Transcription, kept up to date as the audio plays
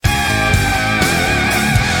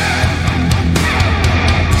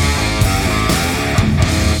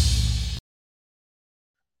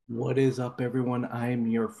What is up, everyone? I'm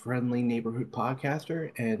your friendly neighborhood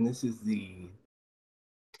podcaster, and this is the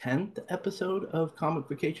 10th episode of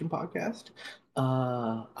Comicfication Podcast.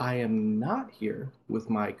 I am not here with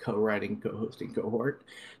my co-writing, co-hosting cohort,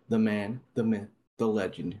 the man, the myth, the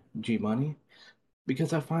legend, G Money,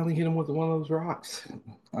 because I finally hit him with one of those rocks.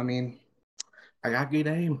 I mean, I got good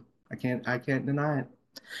aim. I can't deny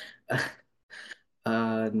it.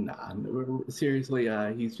 Nah, seriously,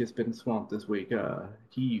 he's just been swamped this week.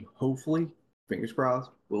 He hopefully, fingers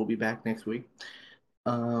crossed, will be back next week.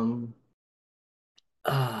 Um,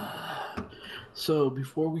 uh, so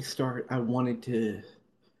before we start, I wanted to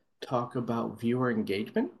talk about viewer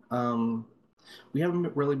engagement. We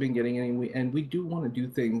haven't really been getting any, and we do want to do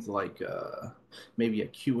things like maybe a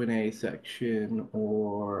Q&A section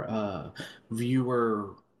or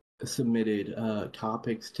viewer submitted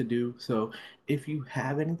topics to do. So if you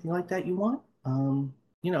have anything like that you want,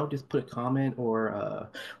 just put a comment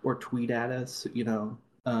or tweet at us,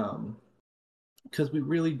 because we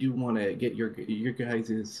really do want to get your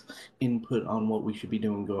guys' input on what we should be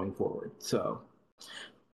doing going forward. So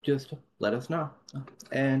just let us know.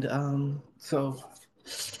 And so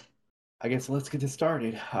I guess let's get this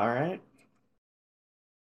started. All right.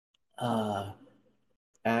 Uh,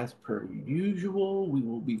 as per usual, we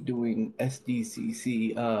will be doing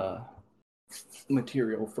SDCC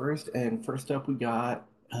material first. And first up, we got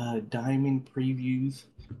Diamond Previews.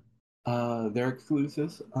 They're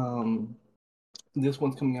exclusives. This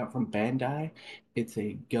one's coming out from Bandai. It's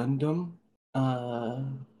a Gundam uh,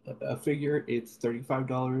 a figure. It's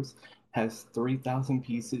 $35. Has 3,000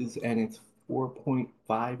 pieces, and it's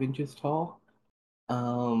 4.5 inches tall.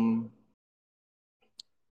 Um,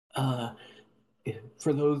 uh,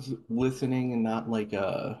 for those listening and not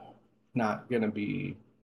gonna be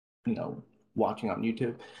you know watching on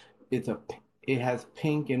YouTube, it's a it has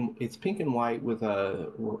pink and it's pink and white with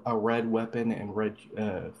a red weapon and red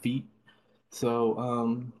feet.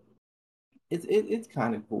 So it's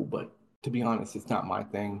kind of cool, but to be honest, it's not my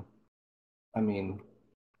thing. I mean,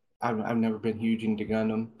 I've never been huge into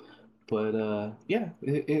Gundam, but yeah,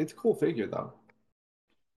 it's a cool figure though.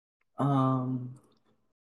 Um,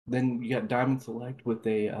 Then you got Diamond Select with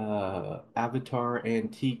a Avatar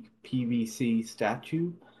Antique PVC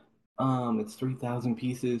statue. It's 3,000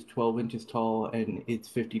 pieces, 12 inches tall, and it's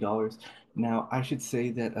 $50. Now, I should say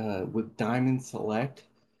that with Diamond Select,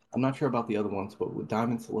 I'm not sure about the other ones, but with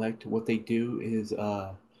Diamond Select, what they do is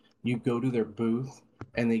you go to their booth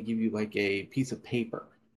and they give you like a piece of paper,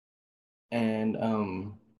 and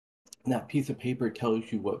that piece of paper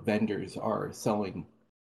tells you what vendors are selling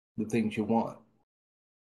the things you want.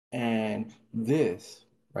 And this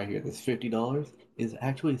right here, this $50 is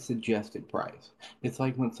actually a suggested price. It's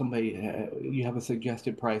like when somebody you have a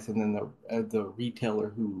suggested price, and then the retailer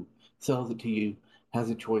who sells it to you has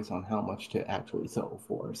a choice on how much to actually sell it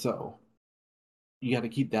for. So you got to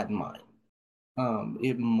keep that in mind.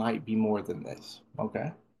 It might be more than this.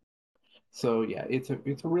 Okay. So yeah, it's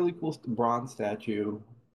a really cool bronze statue.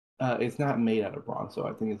 It's not made out of bronze, so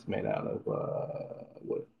I think it's made out of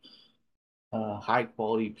what high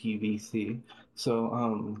quality PVC. So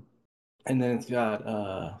and then it's got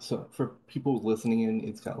so for people listening in,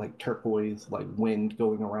 it's got like turquoise like wind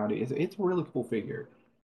going around it. It's a really cool figure.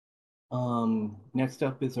 Next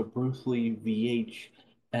up is a Bruce Lee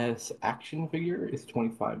VHS action figure. It's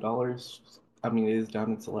 $25. I mean, it is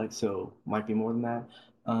Diamond Select, so might be more than that.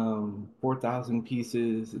 4,000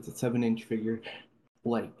 pieces. It's a 7-inch figure.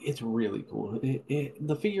 Like, it's really cool.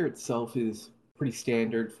 The figure itself is pretty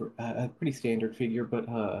standard for a pretty standard figure, but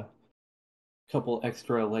couple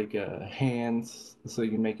extra like hands so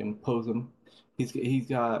you can make him pose him. He's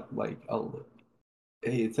got like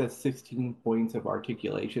it says 16 points of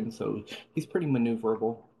articulation, so he's pretty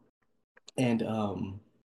maneuverable. And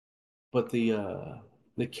but the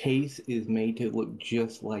case is made to look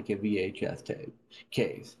just like a VHS tape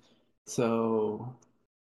case, so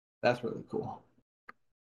that's really cool.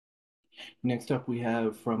 Next up, we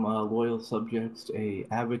have from Loyal Subjects a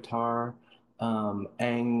Avatar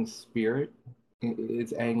Aang's spirit.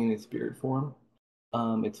 It's Aang in his spirit form.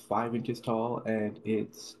 It's 5 inches tall and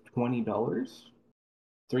it's $20.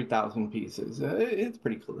 3,000 pieces. It's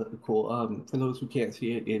pretty cool. For those who can't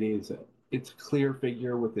see it, it's a clear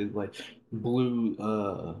figure with his like blue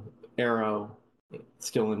arrow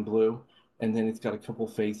still in blue, and then it's got a couple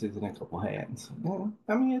faces and a couple hands. Yeah,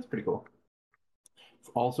 I mean, it's pretty cool.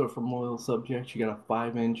 Also from Loyal Subjects, you got a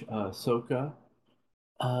 5-inch Soka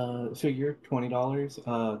figure,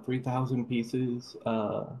 $20. 3,000 pieces.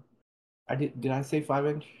 I did I say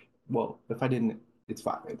 5-inch? Well, if I didn't, it's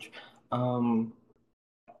 5-inch. Um,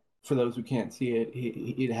 For those who can't see it,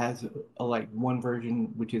 it has like one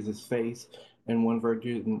version which is his face, and one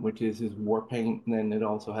version which is his war paint. And then it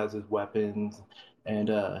also has his weapons and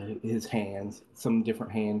his hands, some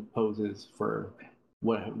different hand poses for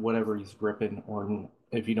whatever he's gripping, or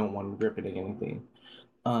if you don't want him gripping anything.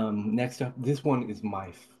 Next up, this one is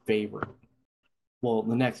my favorite. Well,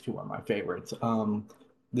 the next two are my favorites.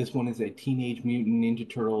 This one is a Teenage Mutant Ninja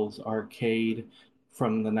Turtles arcade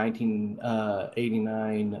from the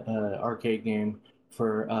 1989 arcade game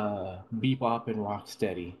for Bebop and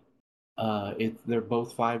Rocksteady. They're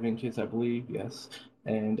both 5 inches, I believe, yes,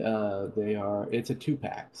 and it's a 2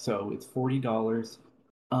 pack, so it's $40.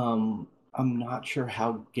 I'm not sure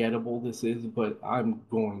how gettable this is, but I'm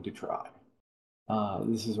going to try.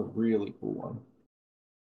 This is a really cool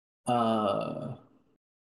one.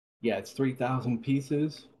 Yeah, it's 3,000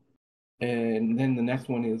 pieces. And then the next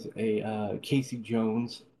one is a Casey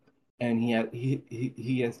Jones, and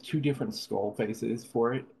he has two different skull faces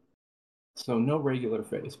for it. So no regular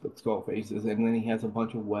face, but skull faces. And then he has a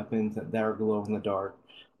bunch of weapons that are glow in the dark.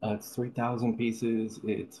 It's 3,000 pieces.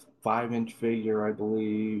 It's 5 inch figure, I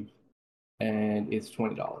believe, and it's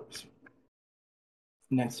 $20.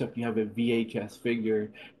 Next up, you have a VHS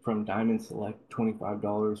figure from Diamond Select,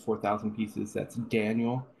 $25, 4,000 pieces. That's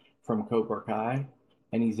Daniel from Cobra Kai,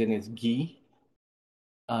 and he's in his gi.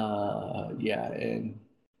 Yeah, and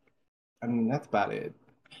I mean that's about it.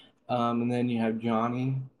 And then you have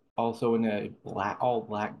Johnny, also in a all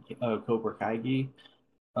black Cobra Kai gi.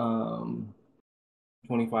 Um,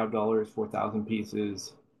 $25, 4,000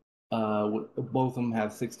 pieces. Both of them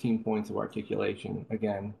have 16 points of articulation.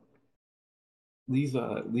 Again, these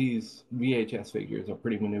VHS figures are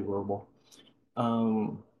pretty maneuverable.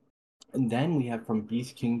 Um, and then we have from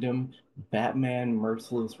Beast Kingdom, Batman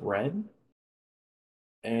Merciless Red,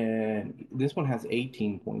 and this one has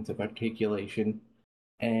 18 points of articulation,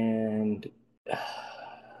 and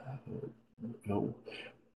no,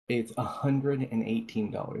 it's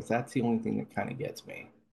 $118. That's the only thing that kind of gets me.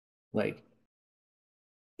 Like,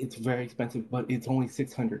 it's very expensive, but it's only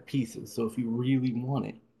 600 pieces. So if you really want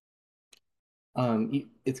it,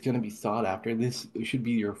 it's going to be sought after. This should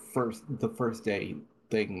be the first day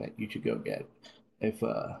thing that you should go get if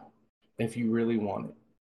uh if you really want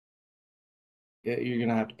it. You're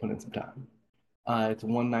gonna have to put in some time. It's a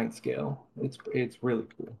 1/9 scale. It's really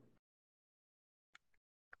cool.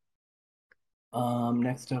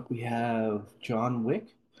 Next up we have John Wick,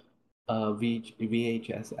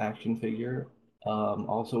 VHS action figure,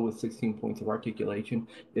 also with 16 points of articulation.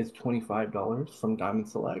 Is $25 from Diamond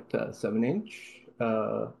Select, 7 inch,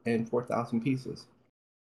 and 4,000 pieces.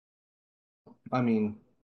 I mean,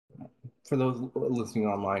 for those listening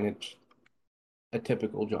online, it's a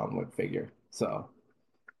typical John Wick figure. So,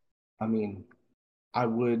 I mean, I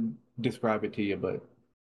would describe it to you, but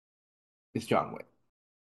it's John Wick.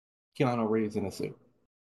 Keanu Reeves in a suit.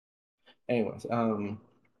 Anyways,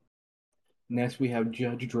 next we have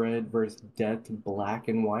Judge Dredd versus Death Black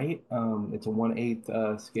and White. It's a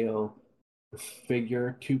 1/8 scale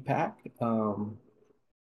figure 2 pack.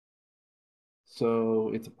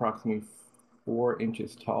 So it's approximately 4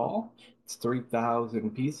 inches tall. It's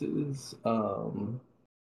 3,000 pieces. And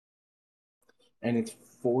it's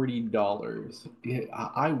 $40.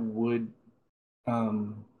 I would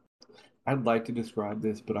um I'd like to describe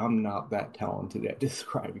this, but I'm not that talented at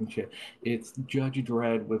describing shit. It's Judge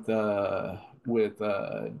Dredd with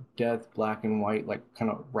Death Black and White like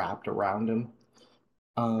kind of wrapped around him.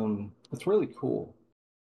 It's really cool.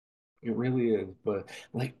 It really is, but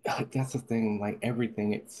like that's the thing. Like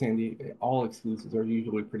everything at Sandy, all exclusives are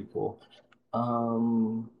usually pretty cool.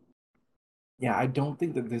 Um, yeah, I don't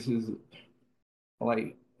think that this is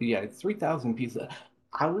like yeah, it's 3,000 pieces.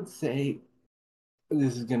 I would say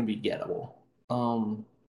this is gonna be gettable.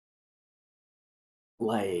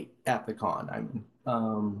 Like at the con. I mean,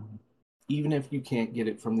 even if you can't get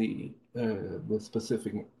it from the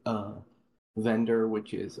specific vendor,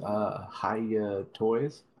 which is Hiya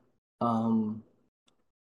Toys, um,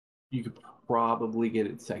 you could probably get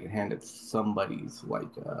it secondhand at somebody's like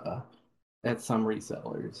at some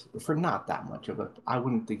resellers for not that much of it. I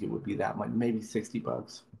wouldn't think it would be that much, maybe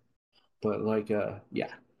 $60. But like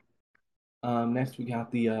yeah. Next we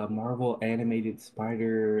got the Marvel animated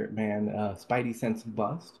Spider-Man Spidey Sense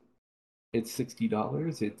bust. It's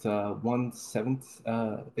 $60. It's 1/7.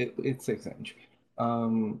 It's 6 inch.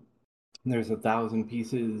 Um, there's 1,000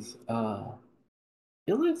 pieces.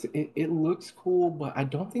 It looks cool, but I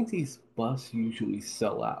don't think these busts usually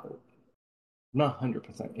sell out. Not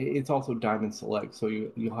 100%. It's also Diamond Select, so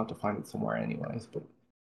you'll have to find it somewhere anyways. But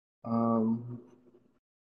um,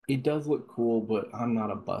 it does look cool, but I'm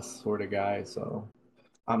not a bust sort of guy, so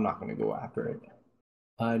I'm not going to go after it.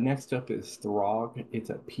 Next up is Throg. It's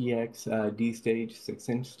a PX D stage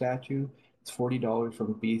 6-inch statue. It's $40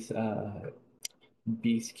 from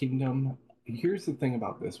Beast Kingdom. Here's the thing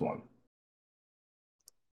about this one.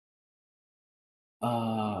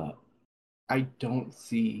 Uh, I don't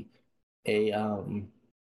see a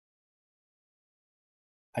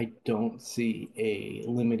I don't see a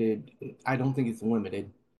limited. I don't think it's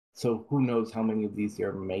limited. So who knows how many of these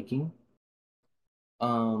they're making?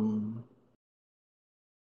 Um,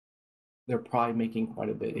 they're probably making quite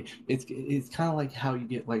a bit. It's kind of like how you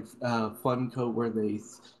get like Funko where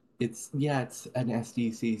it's an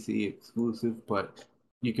SDCC exclusive, but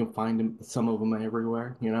you can find some of them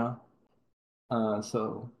everywhere, you know.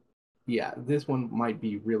 So yeah, this one might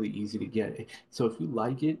be really easy to get. So if you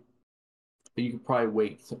like it, you could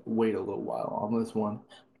probably wait a little while on this one.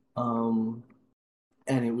 Um,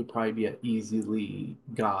 and it would probably be an easily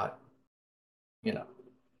got, you know,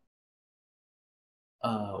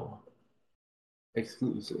 uh,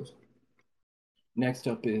 exclusive. Next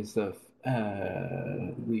up is the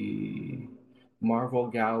Marvel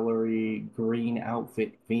Gallery Green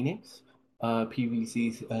Outfit Phoenix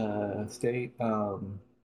PVC state.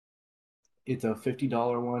 It's a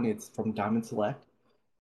 $50 one. It's from Diamond Select.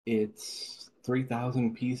 It's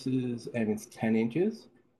 3,000 pieces and it's 10 inches.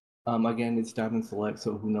 Again, it's Diamond Select,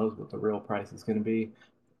 so who knows what the real price is going to be.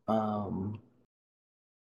 Um,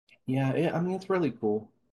 yeah, I mean, it's really cool.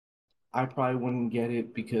 I probably wouldn't get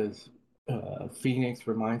it because Phoenix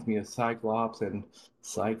reminds me of Cyclops, and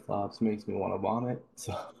Cyclops makes me want to vomit.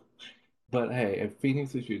 So, but hey, if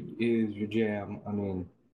Phoenix is your jam, I mean,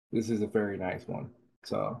 this is a very nice one.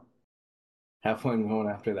 So have fun going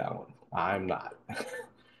after that one. I'm not.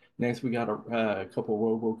 Next, we got a couple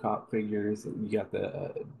RoboCop figures. You got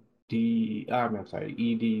the I'm sorry,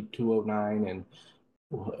 ED 209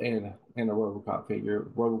 and a RoboCop figure.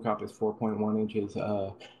 RoboCop is 4.1 inches.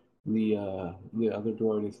 The other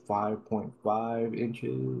droid is 5.5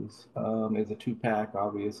 inches. It's a two pack,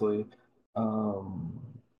 obviously. Um,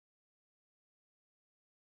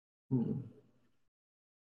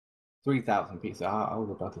 3,000 pieces. I was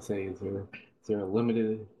about to say, is there a the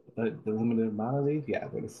limited amount of these? Yeah,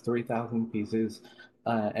 but it's 3,000 pieces,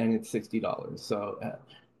 and it's $60. So,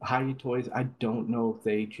 High Toys. I don't know if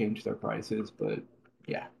they changed their prices, but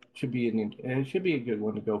yeah, it should be a good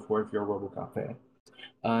one to go for if you're a RoboCop fan.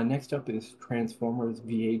 Next up is Transformers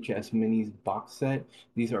VHS Minis box set.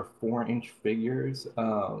 These are 4-inch figures,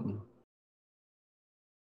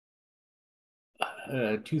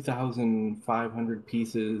 2,500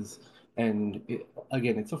 pieces, and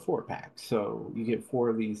again, it's a 4 pack. So you get four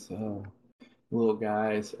of these little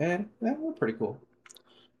guys, and they're pretty cool.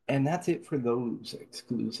 And that's it for those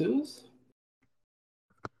exclusives.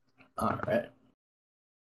 All right.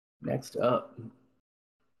 Next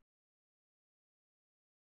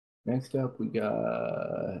up, we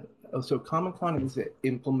got. Oh, so Comic Con is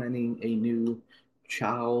implementing a new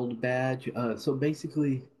child badge. So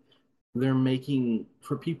basically, they're making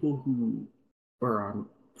for people who, or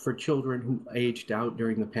for children who aged out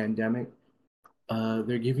during the pandemic.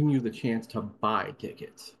 They're giving you the chance to buy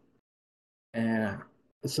tickets, and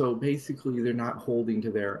so basically, they're not holding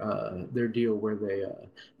to their deal where they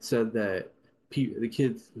said that the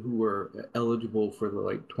kids who were eligible for the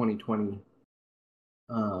like 2020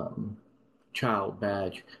 um, child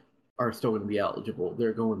badge are still going to be eligible.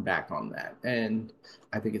 They're going back on that, and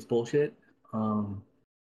I think it's bullshit. Um,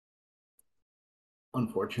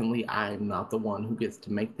 Unfortunately, I'm not the one who gets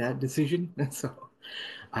to make that decision, so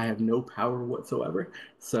I have no power whatsoever.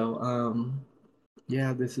 So,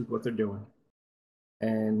 yeah, this is what they're doing,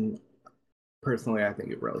 and personally, I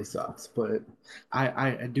think it really sucks. But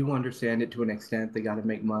I do understand it to an extent. They got to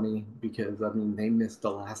make money because I mean they missed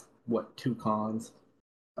the last what 2 cons.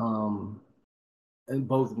 Um, and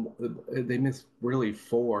both they missed really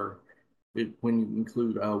four when you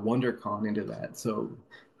include WonderCon into that. So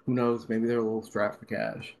who knows? Maybe they're a little strapped for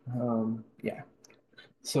cash. Yeah.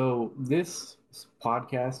 So this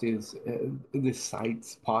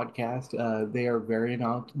site's podcast. They are very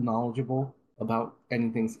knowledgeable about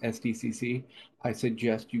anything SDCC. I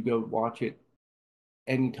suggest you go watch it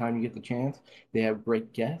anytime you get the chance. They have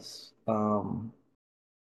great guests.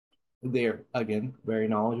 They're again very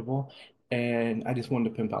knowledgeable, and I just wanted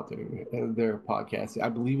to pimp out their podcast. I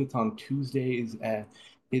believe it's on Tuesdays at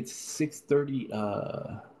it's 6:30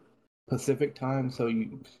 Pacific time, so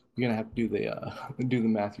you're gonna have to do the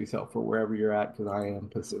math yourself for wherever you're at because I am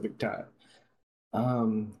Pacific time.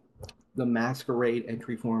 Um, the masquerade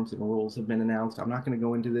entry forms and rules have been announced. I'm not going to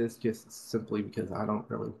go into this just simply because I don't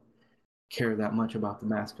really care that much about the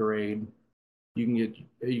masquerade. You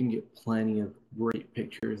can get plenty of great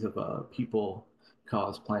pictures of people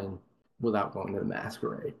cosplaying without going to the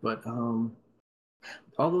masquerade. But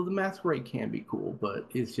although the masquerade can be cool, but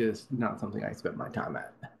it's just not something I spend my time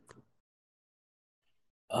at.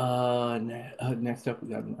 Next up, we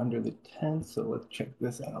got Under the Tent, so let's check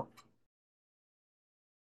this out.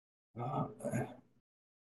 Uh,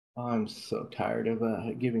 I'm so tired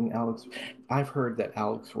of giving Alex. I've heard that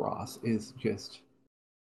Alex Ross is just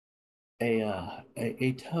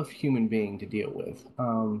a tough human being to deal with.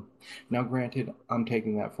 Now, granted, I'm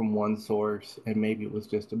taking that from one source, and maybe it was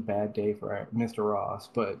just a bad day for Mr. Ross,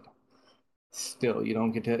 but still, you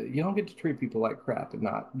don't get to treat people like crap and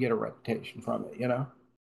not get a reputation from it, you know.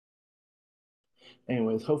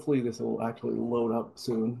 Anyways, hopefully this will actually load up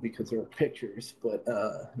soon because there are pictures. But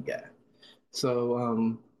yeah.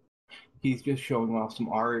 So he's just showing off some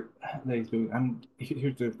art that he's doing.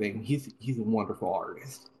 Here's the thing. He's a wonderful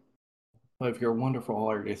artist. But if you're a wonderful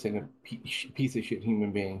artist and a piece of shit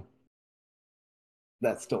human being,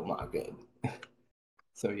 that's still not good.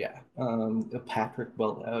 So yeah, Patrick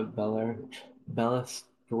Bellestros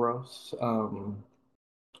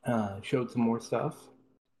showed some more stuff.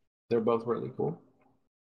 They're both really cool.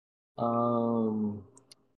 Um,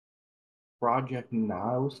 Project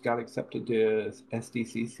Niles got accepted to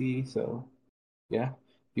SDCC, so yeah,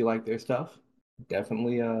 if you like their stuff,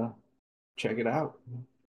 definitely check it out.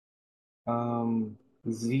 Um,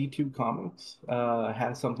 Z2 Comics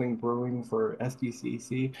has something brewing for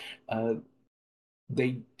SDCC. Uh,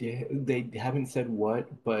 they haven't said what,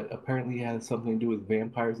 but apparently it has something to do with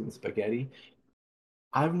vampires and spaghetti.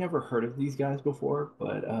 I've never heard of these guys before,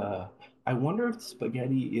 but I wonder if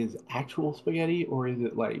spaghetti is actual spaghetti or is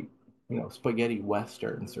it like, spaghetti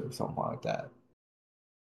westerns or something like that.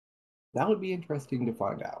 That would be interesting to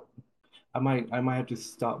find out. I might have to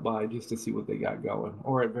stop by just to see what they got going,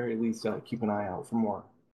 or at very least keep an eye out for more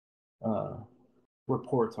uh,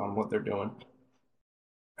 reports on what they're doing.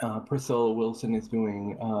 Priscilla Wilson is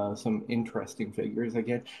doing some interesting figures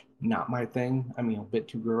again. Not my thing. I mean, a bit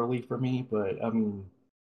too girly for me, but I mean,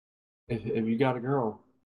 if you got a girl,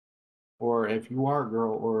 or if you are a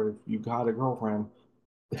girl, or if you got a girlfriend,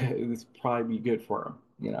 this probably be good for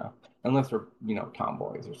them, unless they're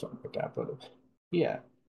tomboys or something like that. But yeah,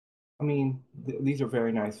 I mean, these are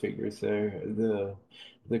very nice figures. The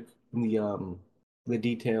the the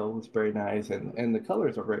detail is very nice, and the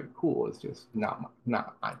colors are very cool. It's just not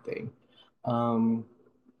my thing. Um,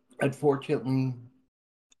 Unfortunately,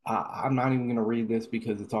 I'm not even gonna read this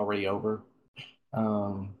because it's already over.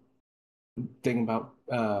 Um, Thing about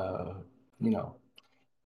you know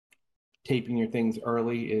taping your things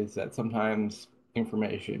early is that sometimes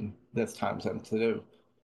information that's time sensitive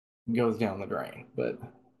goes down the drain, but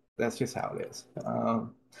that's just how it is.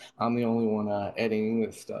 I'm the only one editing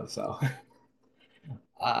this stuff, so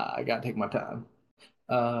I gotta take my time.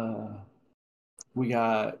 Uh, we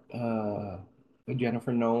got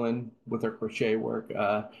Jennifer Nolan with her crochet work.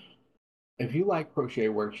 If you like crochet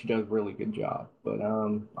work, she does a really good job. But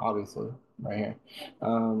obviously, right here.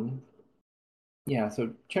 Um, yeah,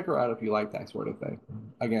 so check her out if you like that sort of thing.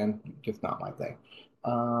 Again, just not my thing.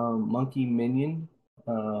 Monkey Minion.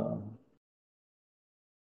 Uh,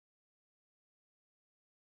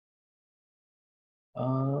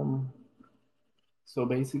 um, so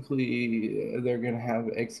basically, they're gonna have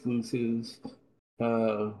exclusives.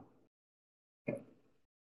 Uh,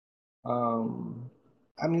 um,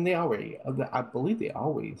 I mean, I believe they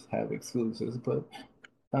always have exclusives, but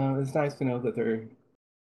it's nice to know that they're,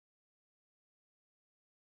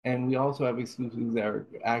 and we also have exclusives that are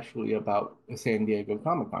actually about San Diego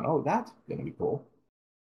Comic Con. Oh, that's gonna be cool.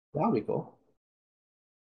 That'll be cool.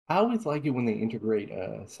 I always like it when they integrate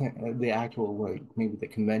the actual, like, maybe the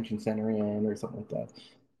convention center in or something like that.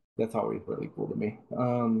 That's always really cool to me.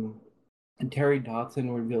 And Terry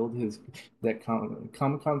Dodson revealed his that Comic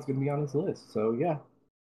Con's going to be on his list. So yeah,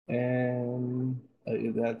 and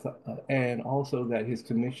and also that his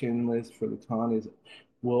commission list for the con is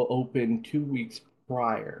will open 2 weeks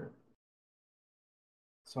prior.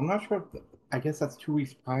 So I'm not sure if I guess that's 2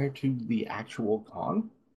 weeks prior to the actual con.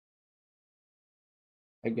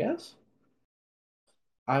 I guess.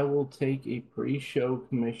 I will take a pre-show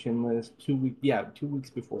commission list 2 weeks, yeah, 2 weeks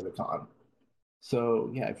before the con. So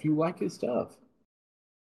yeah, if you like his stuff,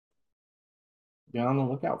 be on the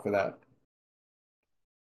lookout for that.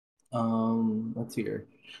 Let's see here.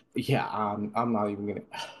 Yeah, I'm not even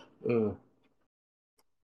gonna.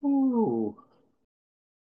 Ooh,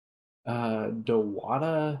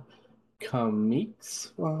 Dawada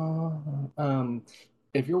Comics.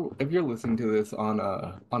 If you're listening to this on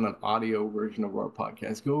an audio version of our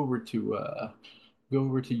podcast, go over to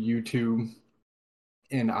YouTube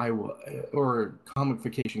and I will or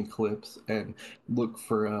Comicfication clips and look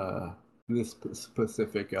for this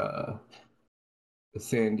specific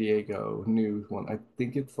San Diego news one. I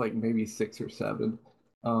think it's like maybe six or seven.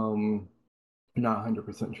 Um, Not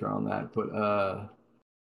 100% sure on that, but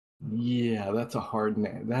yeah, that's a hard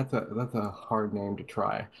name. That's a hard name to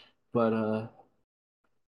try, but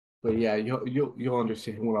yeah, you'll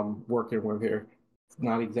understand what I'm working with here. It's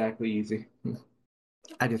not exactly easy.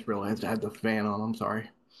 I just realized I had the fan on. I'm sorry.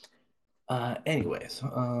 Anyways,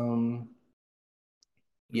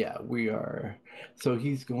 yeah, we are. So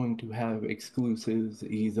he's going to have exclusives.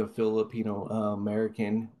 He's a Filipino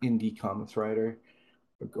American indie comics writer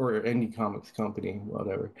or indie comics company,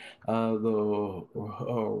 whatever. The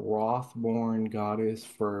Rothborn goddess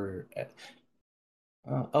for.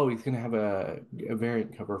 Oh, he's gonna have a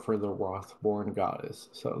variant cover for the Rothborn goddess,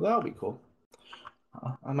 so that'll be cool.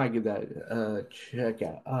 I might give that a check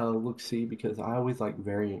out, look see because I always like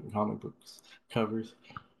variant comic books covers.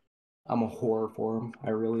 I'm a horror for them.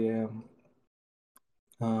 I really am.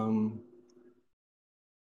 Um,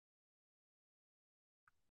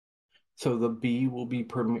 so the B will be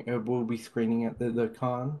screening at the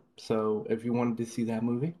con. So if you wanted to see that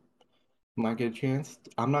movie, you might get a chance.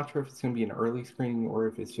 I'm not sure if it's gonna be an early screening or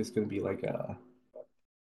if it's just gonna be like a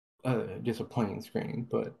just a plain screening,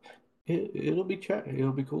 but it'll be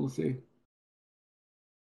cool to see.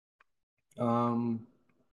 Um,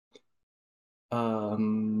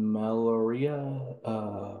 Malaria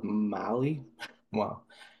Mali, wow,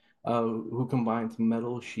 who combines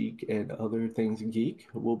metal chic and other things geek,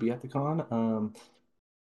 will be at the con.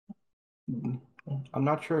 I'm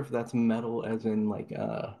not sure if that's metal as in like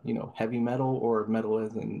heavy metal or metal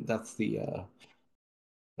as in that's the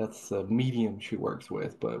medium she works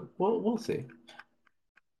with, but we'll see.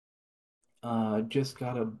 Just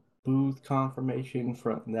got a booth confirmation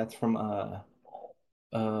from Nako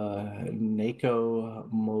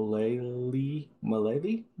Moleli,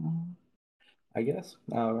 I guess.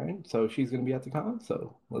 All right, so she's gonna be at the con.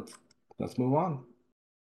 So let's move on.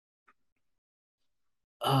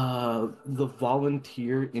 The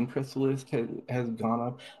volunteer interest list has gone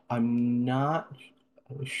up. I'm not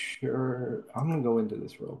sure. I'm gonna go into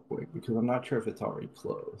this real quick because I'm not sure if it's already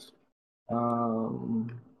closed.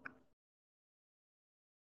 Um,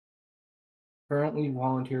 Currently,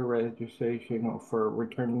 volunteer registration for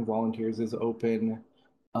returning volunteers is open,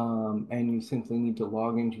 and you simply need to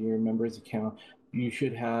log into your members account. You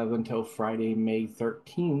should have until Friday, May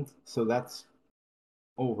 13th, so that's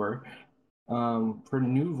over. For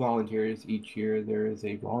new volunteers each year, there is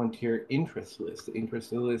a volunteer interest list. The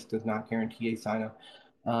interest list does not guarantee a sign up,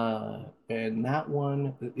 and that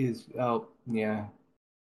one is, oh, yeah.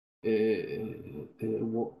 It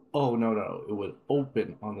will, oh, no, it would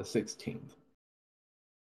open on the 16th.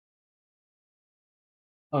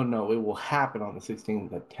 Oh no, it will happen on the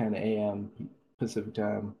 16th at 10 a.m. Pacific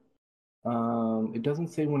time. It doesn't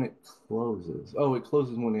say when it closes. Oh, it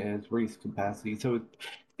closes when it has reached capacity, so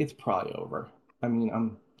it's probably over. I mean,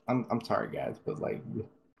 I'm sorry guys, but like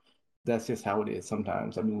that's just how it is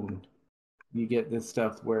sometimes. I mean, you get this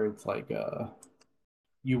stuff where it's like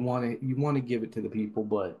you want to give it to the people,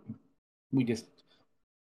 but we just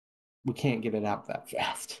we can't get it out that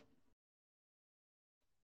fast.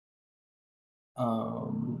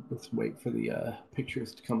 Let's wait for the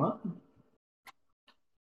pictures to come up.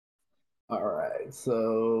 All right,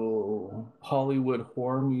 so Hollywood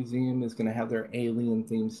Horror Museum is going to have their alien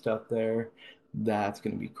themed stuff there. That's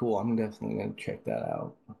going to be cool. I'm definitely going to check that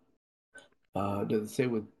out. Does it say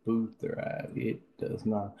what booth they're at? It does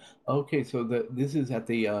not. Okay, so this is at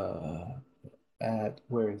the at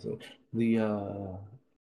where is it? The I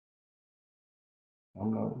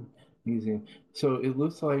don't know museum. So it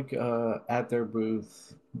looks like at their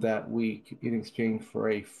booth that week in exchange for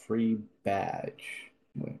a free badge.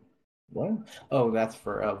 Wait, what? Oh, that's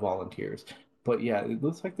for volunteers. But yeah, it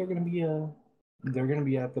looks like they're gonna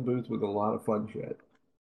be at the booth with a lot of fun shit.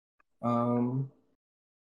 Um,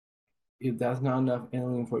 if that's not enough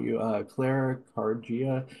alien for you, Clara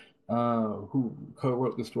Cargia, who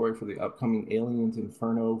co-wrote the story for the upcoming Aliens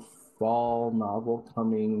Inferno fall novel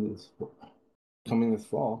coming this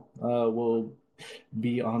fall, will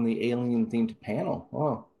be on the alien themed panel.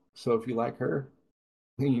 Oh, so if you like her,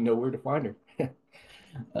 you know where to find her.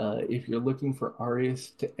 If you're looking for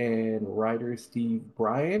artist and writer Steve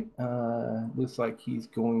Bryant, looks like he's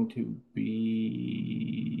going to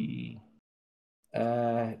be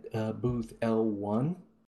at booth L1.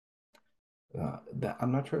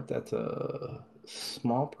 I'm not sure if that's a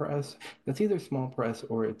small press. That's either small press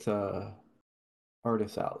or it's a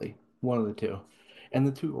artist alley. One of the two, and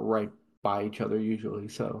the two are right by each other usually.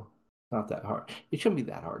 So Not that hard. It shouldn't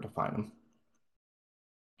be that hard to find them.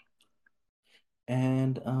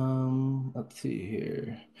 And let's see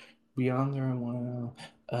here. Beyond there, I want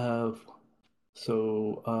to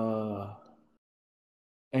so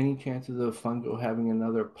any chances of Funko having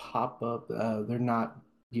another pop up? They're not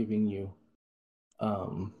giving you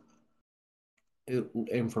um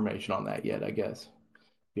information on that yet. I guess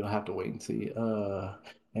you'll have to wait and see.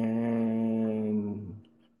 And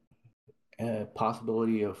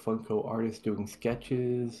possibility of Funko artists doing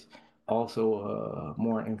sketches. Also,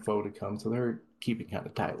 more info to come. So they're keeping kind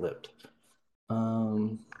of tight-lipped.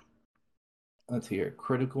 Um, let's see here.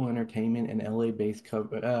 Critical Entertainment, an LA-based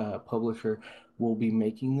publisher, will be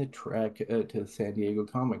making the trek to San Diego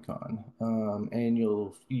Comic Con, and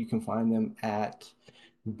you can find them at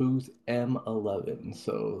booth M11.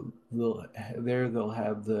 So they'll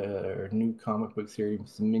have the new comic book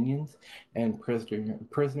series Minions and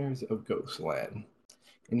Prisoners of Ghostland.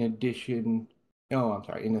 In addition, oh, I'm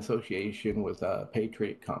sorry, in association with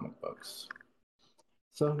Patriot Comic Books.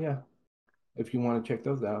 So yeah, if you want to check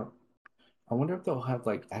those out. I wonder if they'll have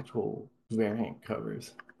like actual variant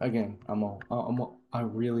covers. Again, I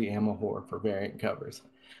really am a whore for variant covers.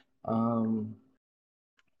 Um,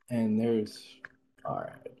 and there's, all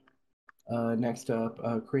right. Next up,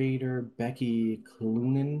 creator Becky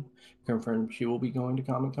Cloonan confirmed she will be going to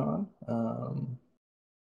Comic Con.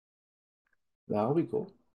 That'll be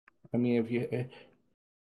cool. I mean, if you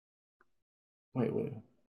wait,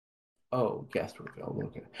 oh, guest reveal.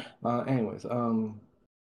 Okay. Anyways,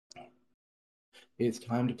 it's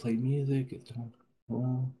time to play music. It's time.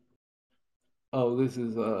 Oh, this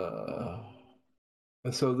is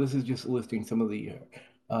so this is just listing some of the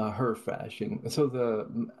her fashion. So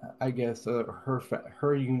the I guess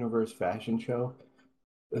her universe fashion show.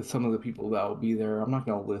 Some of the people that will be there. I'm not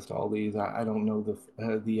going to list all these. I don't know the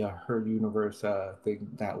her universe thing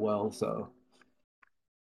that well. So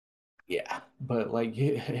yeah, but like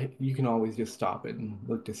you can always just stop it and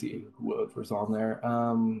look to see whoever's on there.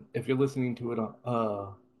 If you're listening to it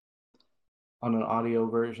on an audio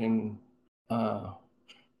version, uh,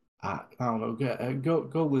 I don't know.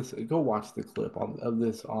 Go listen. Go watch the clip of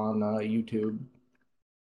this on YouTube,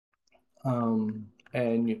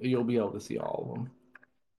 and you'll be able to see all of them.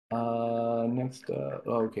 Next,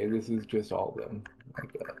 okay, this is just all of them.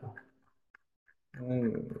 Like,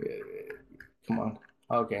 come on.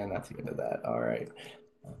 Okay, and that's the end of that. All right.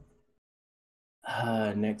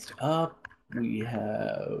 Next up, we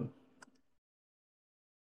have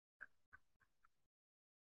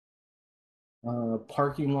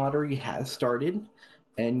parking lottery has started,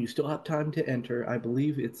 and you still have time to enter. I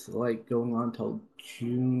believe it's like going on till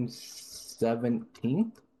June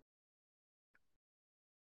 17th.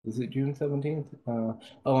 Is it June 17th?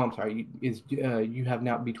 Oh, I'm sorry. You have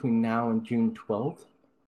now between now and June 12th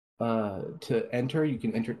to enter. You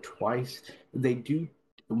can enter twice. They do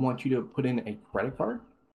want you to put in a credit card,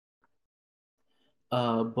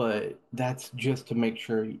 but that's just to make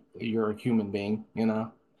sure you're a human being, you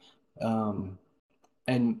know. Um,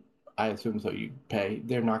 and I assume so. You pay.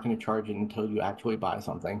 They're not going to charge it until you actually buy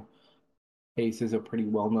something. Ace is a pretty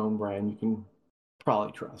well-known brand. You can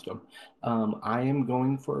probably trust them. I am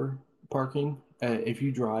going for parking. If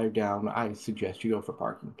you drive down, I suggest you go for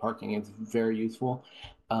parking. Parking is very useful.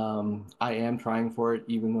 I am trying for it,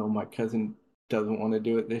 even though my cousin doesn't want to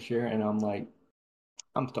do it this year, and I'm like,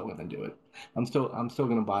 I'm still gonna do it. I'm still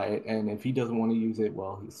gonna buy it, and if he doesn't want to use it,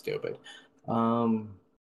 well, he's stupid. Um,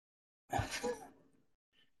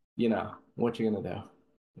 what you gonna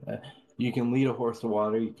do? You can lead a horse to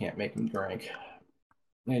water, you can't make him drink.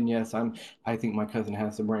 And yes, I think my cousin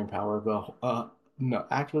has the brain power of a. No,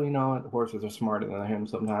 actually, no. Horses are smarter than him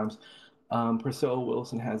sometimes. Priscilla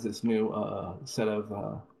Wilson has this new set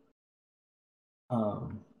of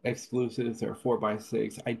exclusives. They're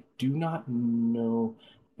 4x6. I do not know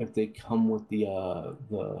if they come with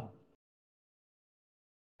the.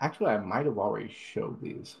 Actually, I might have already showed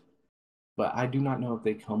these, but I do not know if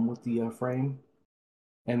they come with the frame,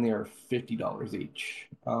 and they are $50 each.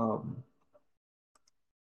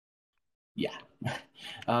 Yeah.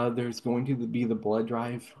 There's going to be the blood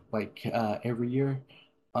drive like every year.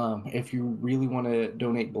 If you really want to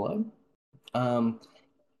donate blood, um,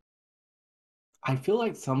 I feel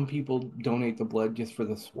like some people donate the blood just for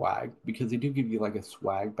the swag because they do give you like a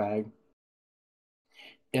swag bag.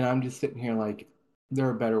 And I'm just sitting here like, there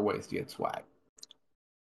are better ways to get swag.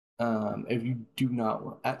 If you do not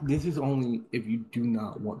want, this is only if you do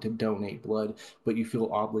not want to donate blood, but you feel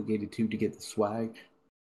obligated to get the swag.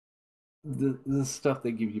 The stuff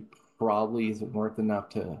they give you probably isn't worth enough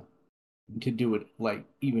to do it like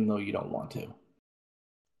even though you don't want to.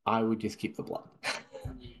 I would just keep the blood.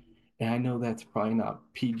 And I know that's probably not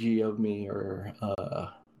PG of me or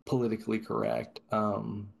politically correct.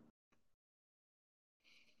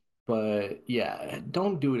 But yeah,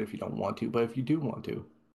 don't do it if you don't want to. But if you do want to,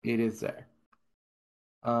 it is there.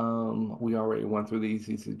 We already went through these.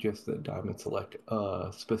 These are just the Diamond Select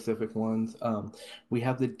specific ones. We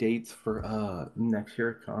have the dates for next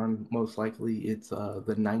year con. Most likely it's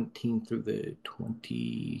the 19th through the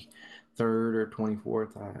 23rd or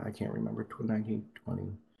 24th. I can't remember. 19,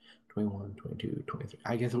 20, 21, 22, 23.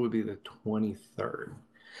 I guess it would be the 23rd.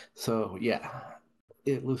 So yeah,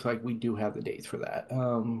 it looks like we do have the dates for that.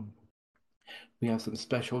 We have some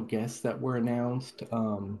special guests that were announced.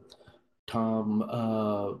 Tom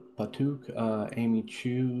Batuk, Amy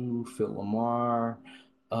Chu, Phil Lamar,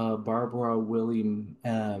 Barbara Willie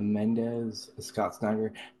Mendez, Scott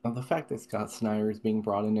Snyder. Now, the fact that Scott Snyder is being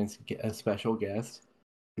brought in as a special guest,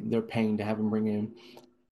 they're paying to have him bring in.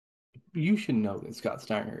 You should know that Scott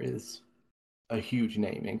Snyder is a huge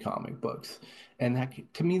name in comic books. And that,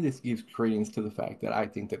 to me, this gives credence to the fact that I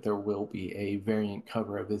think that there will be a variant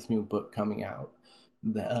cover of his new book coming out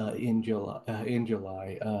in July.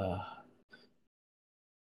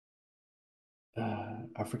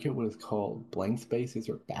 I forget what it's called, blank spaces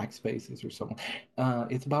or backspaces or something.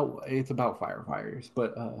 It's about firefighters,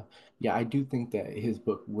 but yeah, I do think that his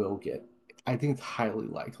book will get. I think it's highly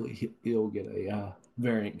likely he'll get a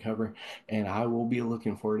variant cover, and I will be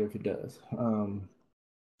looking for it if it does.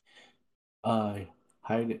 Uh,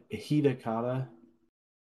 Hidakata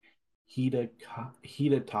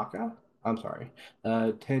Hidataka. I'm sorry.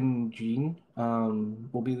 Tenjin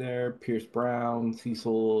will be there. Pierce Brown,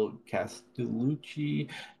 Cecil Castellucci,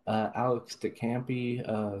 Alex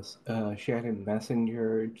DeCampi, Shannon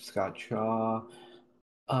Messenger, Scott Shaw,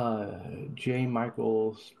 uh, J.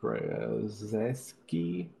 Michael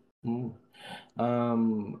Straczewski. Mm.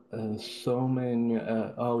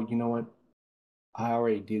 Soman. Oh, you know what? I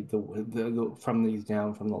already did the from these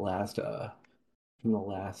down from the last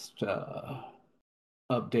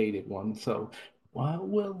updated one. So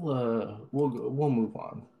we'll move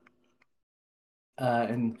on.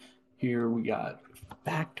 And here we got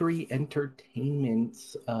Factory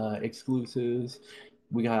Entertainment's exclusives.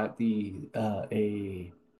 We got the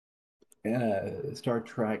Star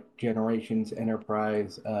Trek Generations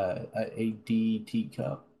Enterprise a D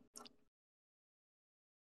teacup.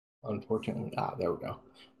 Unfortunately, there we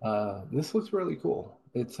go. This looks really cool.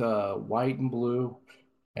 It's white and blue,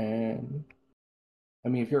 and I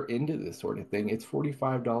mean, if you're into this sort of thing, it's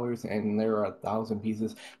 $45 and there are 1,000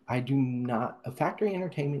 pieces. I do not, a Factory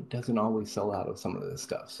Entertainment doesn't always sell out of some of this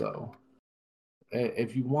stuff. So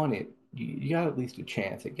if you want it, you got at least a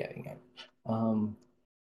chance at getting it. Um,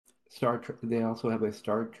 they also have a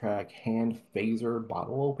Star Trek hand phaser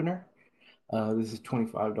bottle opener. This is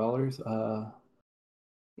 $25.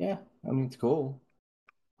 Yeah, I mean, it's cool.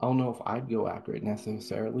 I don't know if I'd go after it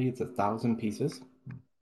necessarily. It's 1,000 pieces.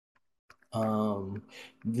 Um,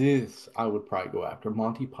 this I would probably go after.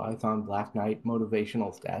 Monty Python Black Knight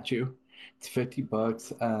motivational statue. It's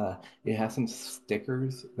 $50. It has some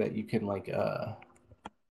stickers that you can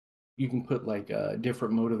put like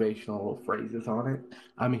different motivational phrases on it.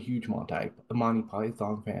 I'm a huge Monty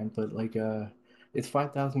Python fan, but like it's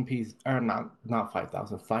 5,000 pieces or not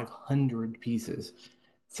 5,000, 500 pieces.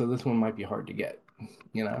 So this one might be hard to get,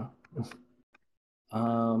 you know.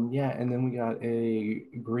 Yeah, and then we got a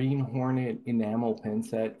Green Hornet enamel pen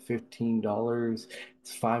set, $15.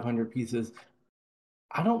 It's 500 pieces.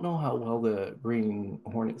 I don't know how well the Green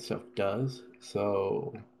Hornet stuff does,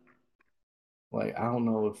 so like I don't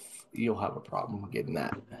know if you'll have a problem getting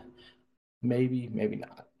that. Maybe, maybe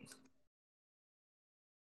not.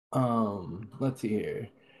 Let's see here.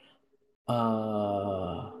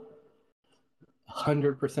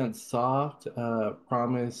 100% soft.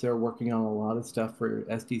 Promise they're working on a lot of stuff for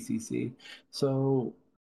SDCC. So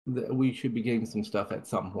we should be getting some stuff at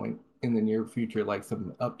some point in the near future, like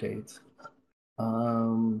some updates.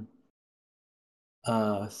 Um,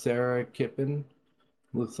 Sarah Kippen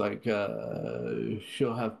looks like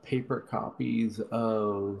she'll have paper copies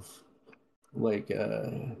of like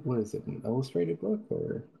what is it, an illustrated book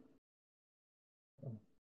or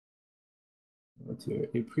let's see,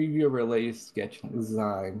 a preview of her latest sketch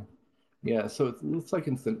design. Yeah, so it looks like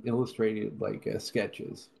it's an illustrated like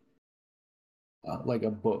sketches, like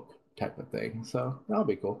a book type of thing. So that'll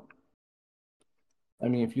be cool. I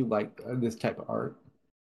mean, if you like this type of art,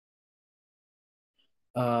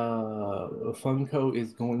 Funko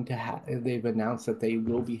is going to have. They've announced that they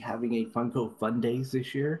will be having a Funko Fun Days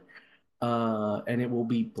this year, and it will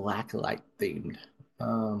be blacklight themed.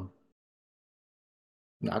 Um,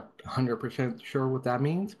 Not 100% sure what that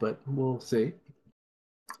means, but we'll see.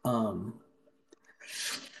 Um,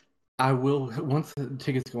 I will once the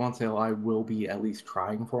tickets go on sale. I will be at least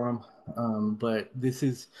trying for them. But this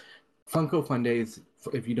is Funko Fun Days.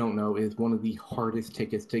 If you don't know, is one of the hardest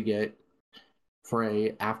tickets to get for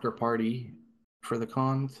a after party for the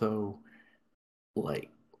con. So like,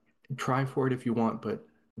 try for it if you want, but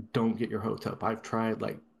don't get your hopes up. I've tried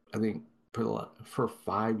like I think for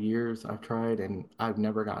 5 years I've tried and I've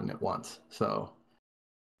never gotten it once. So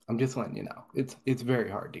I'm just letting you know it's very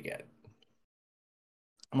hard to get.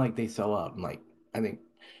 Like they sell out in like I think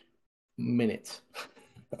minutes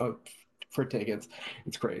of, for tickets.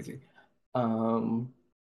 It's crazy. Um,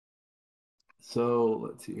 so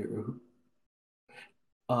let's see here.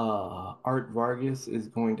 Art Vargas is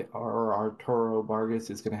going to, or Arturo Vargas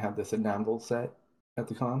is going to have this enamel set at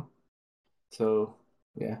the con. So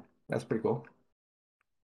yeah, that's pretty cool.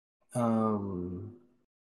 Um,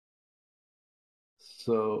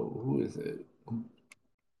 so who is it?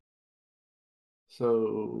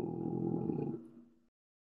 So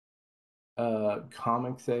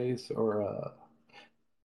Comic Says or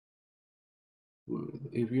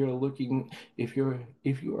if you're looking if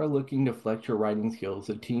you are looking to flex your writing skills,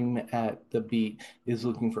 the team at the Beat is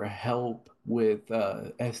looking for help with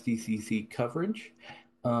SDCC coverage,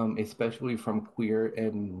 especially from queer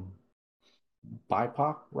and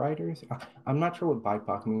BIPOC writers. I'm not sure what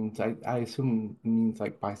BIPOC means. I assume it means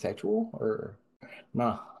like bisexual, or I'm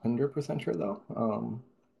not 100% sure though.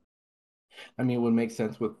 I mean, it would make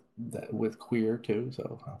sense with queer too.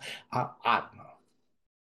 So I don't know.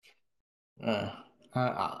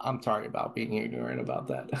 I'm sorry about being ignorant about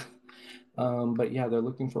that. But yeah, they're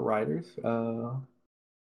looking for writers. I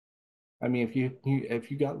mean,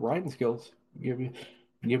 if you got writing skills, give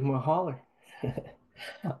them a holler.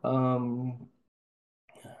 um,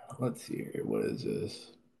 let's see here. What is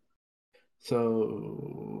this?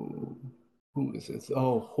 So, who is this?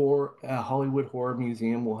 Oh, Hollywood Horror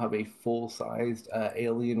Museum will have a full-sized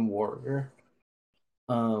alien warrior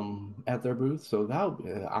at their booth. So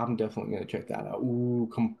I'm definitely gonna check that out. Ooh,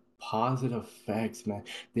 composite effects, man.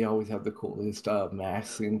 They always have the coolest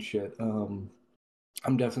masks and shit.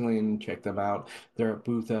 I'm definitely gonna check them out. They're at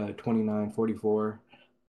booth 2944.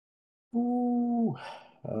 Ooh.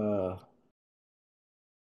 Uh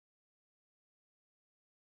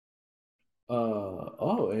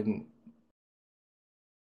and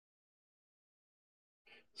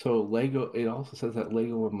so Lego, it also says that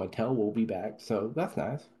Lego and Mattel will be back, so that's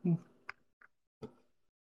nice.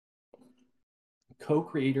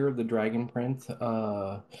 Co-creator of the Dragon Prince,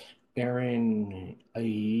 Aaron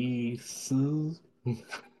Aisu.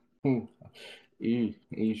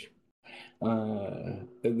 Eesh.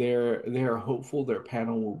 They're hopeful their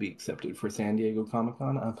panel will be accepted for San Diego Comic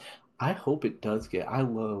Con. I hope it does get. I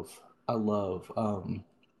love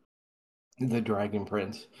the Dragon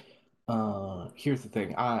Prince. Here's the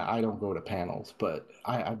thing. I don't go to panels, but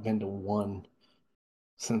I've been to one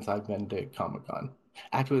since I've been to Comic Con.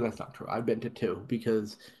 Actually, that's not true. I've been to two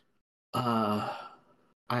because uh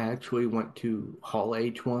I actually went to Hall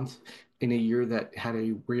H once in a year that had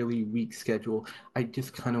a really weak schedule. I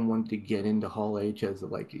just kind of wanted to get into Hall H as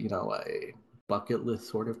like, a bucket list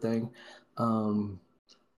sort of thing. Um,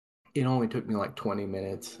 it only took me like 20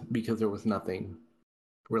 minutes because there was nothing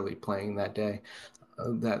really playing that day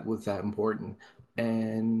that was that important.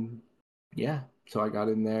 And yeah, so I got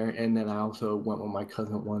in there, and then I also went with my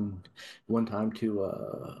cousin one time to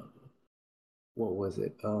what was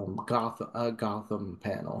it? Gotham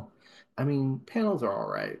panel. I mean, panels are all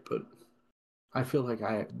right, but I feel like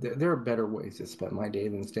there are better ways to spend my day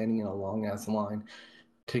than standing in a long ass line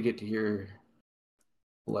to get to hear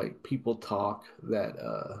like people talk that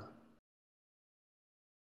uh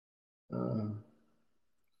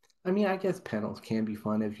I mean, I guess panels can be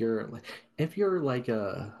fun if you're like if you're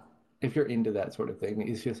into that sort of thing.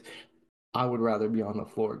 It's just I would rather be on the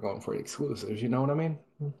floor going for exclusives, you know what I mean?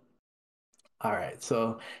 All right,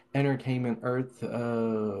 so Entertainment Earth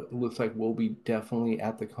looks like we'll be definitely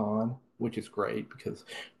at the con, which is great because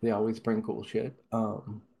they always bring cool shit.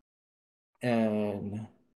 And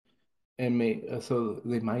so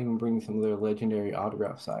they might even bring some of their legendary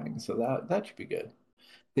autograph signings, so that should be good.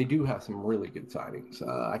 They do have some really good signings.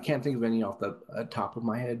 I can't think of any off the top of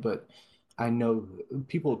my head, but I know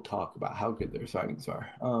people talk about how good their signings are.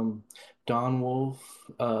 Don Wolf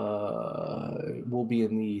will be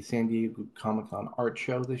in the San Diego Comic Con art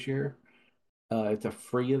show this year. It's a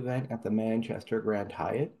free event at the Manchester Grand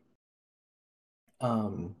Hyatt.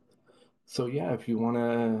 Um, so yeah, if you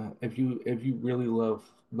really love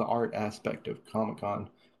the art aspect of Comic Con,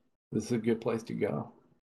 this is a good place to go.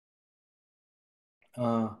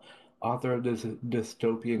 Uh, author of this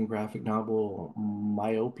dystopian graphic novel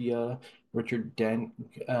Myopia, Richard Dent.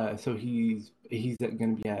 So he's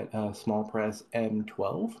going to be at Small Press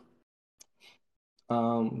M12.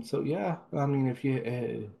 So yeah, I mean, if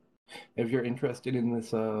you're interested in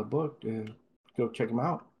this book, go check him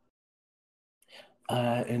out.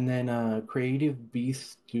 And then Creative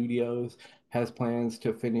Beast Studios has plans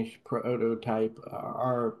to finish prototype.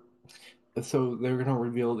 So they're going to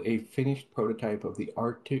reveal a finished prototype of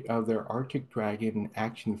their Arctic Dragon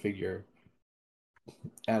action figure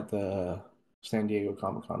at the San Diego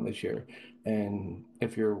Comic Con this year. And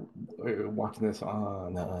if you're watching this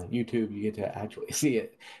on YouTube, you get to actually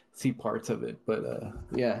see parts of it. But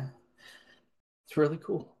yeah, it's really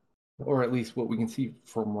cool, or at least what we can see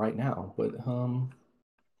from right now. But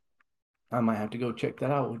I might have to go check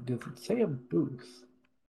that out. Does it say a booth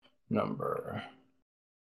number?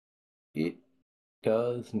 It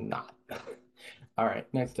does not. All right,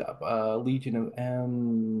 next up, Legion of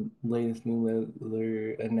M latest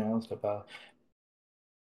newsletter announced about.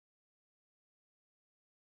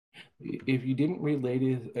 If you didn't read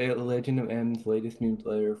Legend of M's latest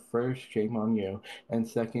newsletter, first, shame on you, and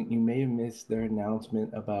second, you may have missed their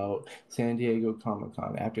announcement about San Diego Comic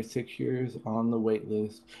Con. After 6 years on the wait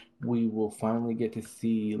list, we will finally get to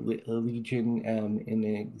see Legion M in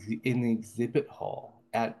the exhibit hall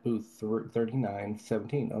at booth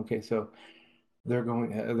 3917. Okay, so they're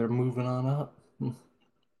moving on up.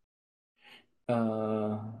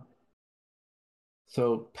 Uh,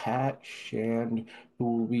 So Pat Shand,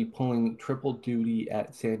 who will be pulling triple duty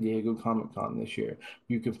at San Diego Comic Con this year.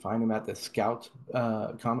 You can find him at the Scouts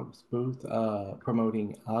Comics booth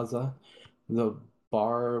promoting Aza, the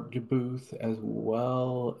Barbed booth, as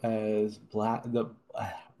well as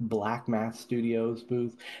Black Math Studios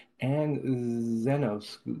booth and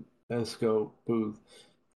Zenoscope booth.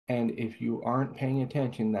 And if you aren't paying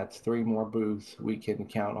attention, that's three more booths we can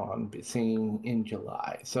count on seeing in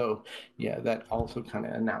July. So yeah, that also kind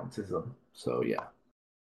of announces them. So yeah.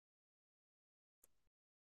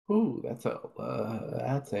 Ooh, that's a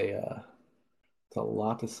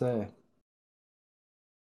lot to say.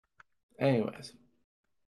 Anyways,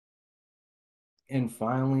 and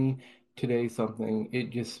finally, today something it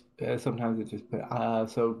just sometimes it just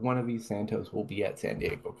so one of these Santos will be at San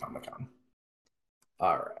Diego Comic Con.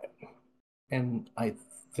 All right, and I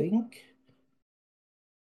think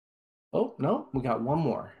oh no, we got one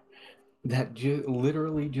more that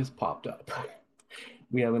literally just popped up.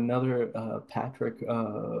 We have another Patrick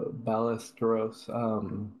Ballesteros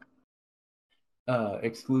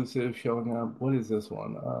exclusive showing up. What is this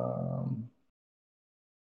one?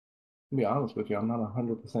 To be honest with you, I'm not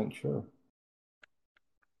 100% sure.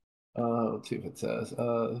 Let's see if it says.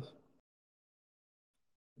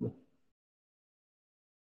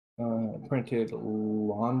 Printed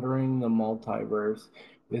Laundering the Multiverse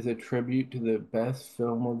is a tribute to the best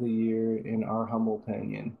film of the year, in our humble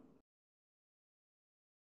opinion.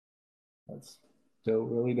 That still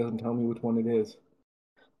really doesn't tell me which one it is.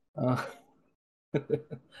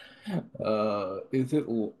 Uh, is it?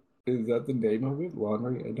 Is that the name of it?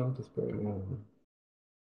 Laundry? I don't despair.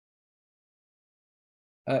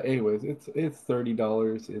 Anyways, it's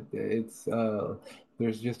 $30. It's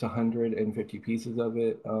there's just 150 pieces of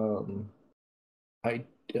it. I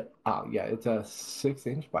yeah, it's a 6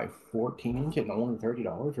 inch by 14 inch and only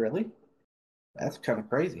 $30. Really? That's kind of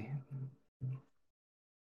crazy.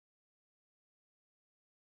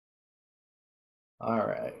 All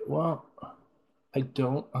right. Well, I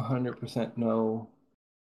don't 100% know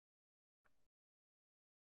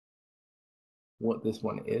what this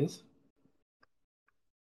one is.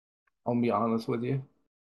 I'll be honest with you.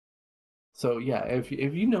 So yeah, if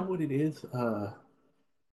you know what it is,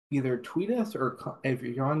 either tweet us or if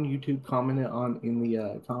you're on YouTube, comment it on in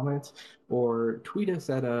the comments, or tweet us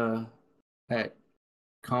at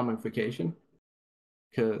Comicfication,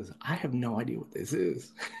 because I have no idea what this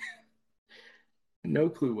is. No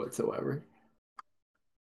clue whatsoever.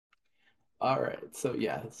 All right, so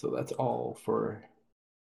yeah, so that's all for.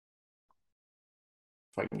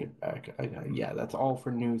 If I can get back, yeah, that's all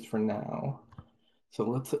for news for now.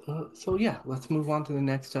 So so yeah, let's move on to the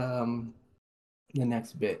next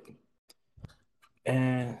bit,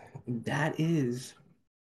 and that is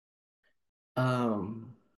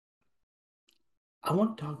um I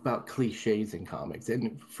want to talk about cliches in comics.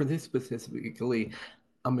 And for this specifically,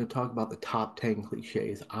 I'm going to talk about the top 10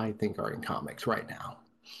 cliches I think are in comics right now.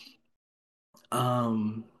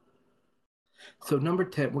 Um, so number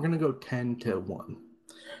 10, we're going to go 10 to 1.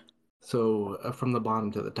 So from the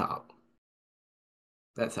bottom to the top.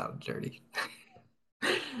 That sounds dirty.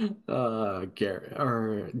 Garrett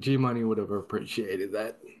or G Money would have appreciated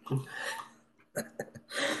that.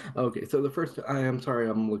 Okay, so the first, I am sorry,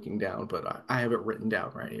 I'm looking down, but I have it written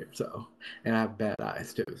down right here. So, and I have bad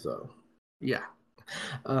eyes too. So, yeah.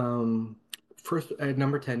 Um, First, at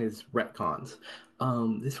number 10 is retcons.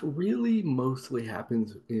 This really mostly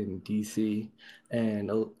happens in DC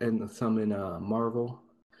and some in Marvel.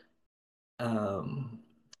 Um,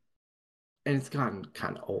 and it's gotten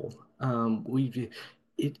kind of old.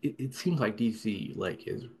 It seems like DC like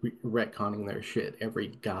is retconning their shit every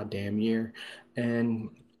goddamn year, and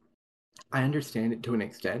I understand it to an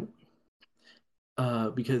extent.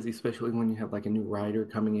 Because especially when you have like a new writer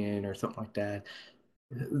coming in or something like that,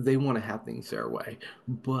 they want to have things their way.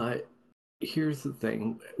 But here's the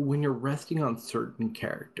thing: when you're resting on certain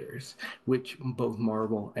characters, which both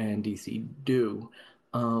Marvel and DC do,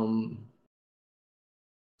 um,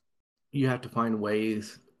 you have to find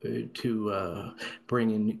ways to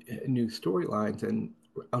bring in new storylines, and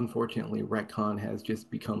unfortunately, retcon has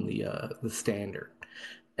just become the standard,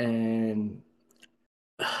 and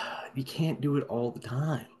you can't do it all the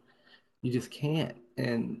time. You just can't,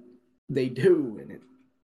 and they do, and it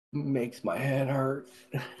makes my head hurt.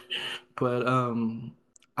 But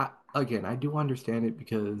I do understand it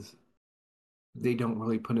because they don't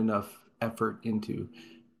really put enough effort into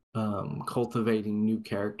cultivating new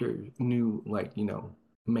characters, new like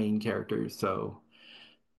main characters. So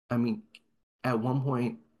I mean, at one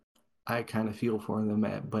point I kind of feel for them,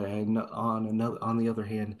 but on the other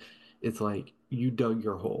hand, it's like you dug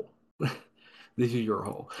your hole. This is your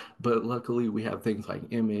hole. But luckily, we have things like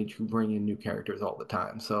Image who bring in new characters all the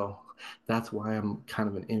time. So that's why I'm kind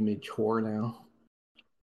of an Image whore now.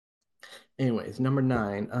 Anyways, number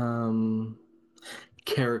nine,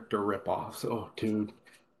 character ripoffs. Oh, dude,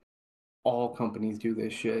 all companies do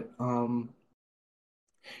this shit.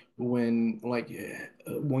 When like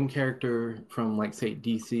one character from like say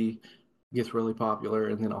DC gets really popular,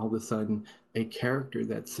 and then all of a sudden a character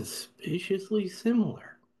that's suspiciously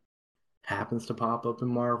similar happens to pop up in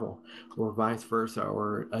Marvel, or vice versa,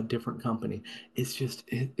 or a different company.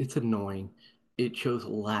 It's annoying. It shows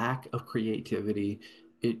lack of creativity.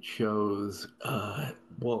 It shows it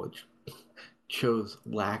shows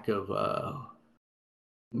lack of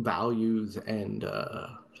values, and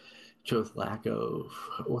shows lack of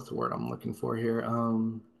what's the word I'm looking for here?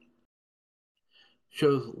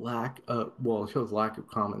 Shows lack of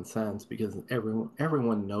common sense, because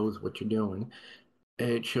everyone knows what you're doing.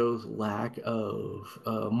 It shows lack of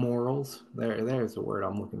morals. There's the word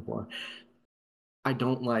I'm looking for. I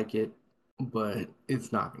don't like it, but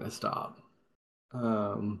it's not going to stop.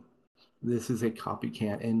 Um, this is a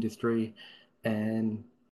copycat industry, and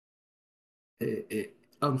it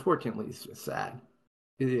unfortunately is just sad.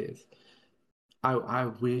 It is. I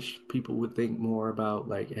wish people would think more about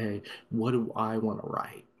like, hey, what do I want to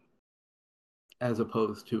write, as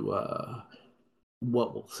opposed to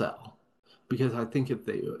what will sell. Because I think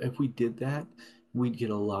if we did that, we'd get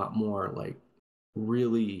a lot more like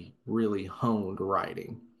really really honed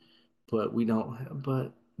writing. But we don't.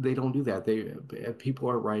 But they don't do that. They People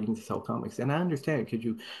are writing to sell comics, and I understand because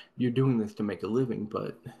you're doing this to make a living,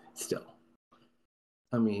 but still.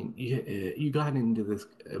 I mean, you got into this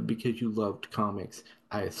because you loved comics,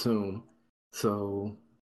 I assume. So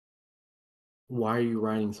why are you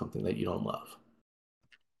writing something that you don't love?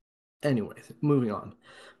 Anyways, moving on.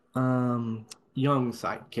 Young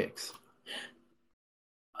sidekicks.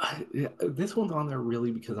 This one's on there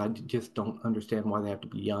really because I just don't understand why they have to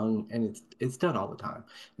be young, and it's done all the time.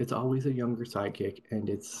 It's always a younger sidekick, and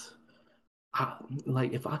I,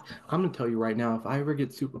 like if I'm gonna tell you right now, if I ever get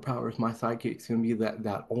superpowers, my sidekick's gonna be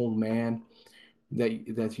that old man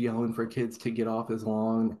that's yelling for kids to get off his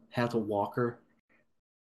lawn, has a walker.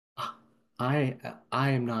 I I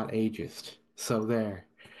am not ageist, so there.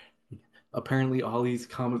 Apparently, all these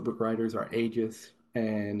comic book writers are ageist,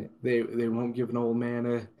 and they won't give an old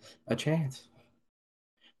man a chance.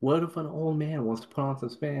 What if an old man wants to put on some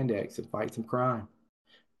spandex and fight some crime,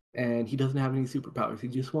 and he doesn't have any superpowers? He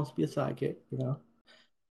just wants to be a sidekick, you know?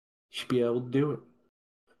 Should be able to do it.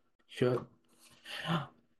 Should.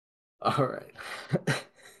 All right.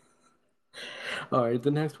 All right.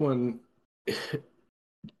 The next one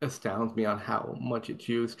astounds me on how much it's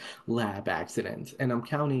used: lab accidents. And I'm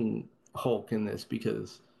counting Hulk in this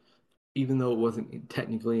because even though it wasn't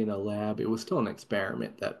technically in a lab, it was still an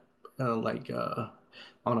experiment that,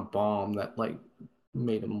 on a bomb that like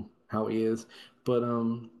made him how he is. But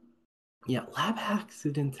yeah, lab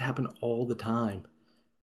accidents happen all the time.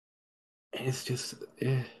 And it's just,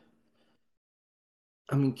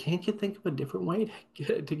 I mean, can't you think of a different way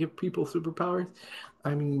to give people superpowers?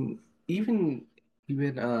 I mean, even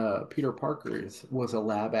even Peter Parker's was a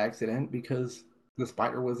lab accident because The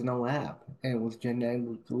spider was in a lab and was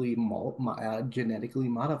genetically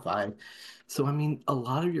modified. So I mean, a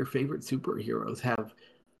lot of your favorite superheroes have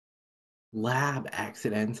lab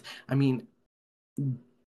accidents. I mean,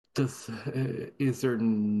 does is there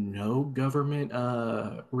no government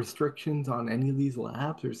restrictions on any of these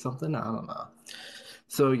labs or something? I don't know.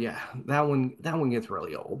 So yeah, that one gets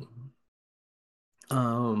really old.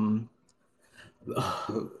 Um,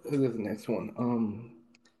 this next one.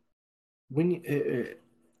 When you,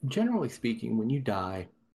 generally speaking, when you die,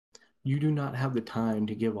 you do not have the time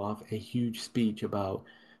to give off a huge speech about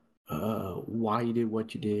why you did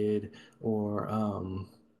what you did, or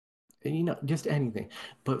just anything.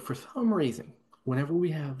 But for some reason, whenever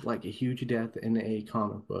we have like a huge death in a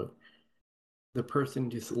comic book, the person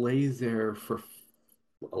just lays there for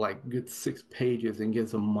like good 6 pages and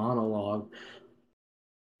gives a monologue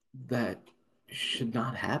that should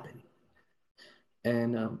not happen.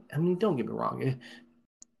 And I mean, don't get me wrong,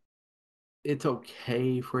 it's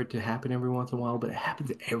okay for it to happen every once in a while, but it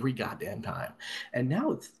happens every goddamn time. And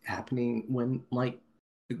now it's happening when like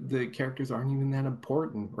the characters aren't even that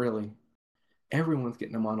important, really. Everyone's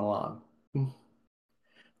getting a monologue.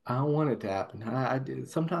 I don't want it to happen.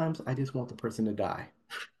 Sometimes I just want the person to die.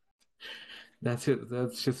 That's it.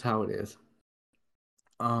 That's just how it is.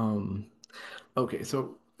 Um, okay,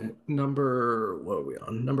 so what are we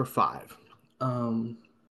on? Number five. Um,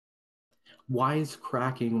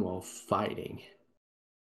 Wisecracking while fighting.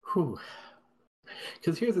 Whew.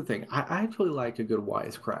 Because here's the thing, I actually like a good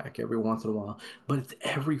wisecrack every once in a while, but it's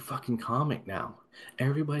every fucking comic now.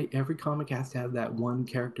 Every comic has to have that one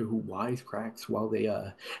character who wisecracks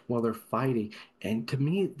while they're fighting, and to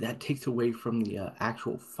me that takes away from the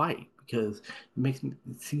actual fight because it makes it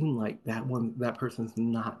seem like that person's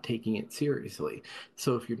not taking it seriously.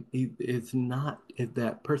 So if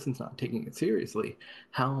that person's not taking it seriously,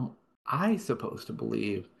 how am I supposed to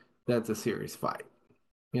believe that's a serious fight?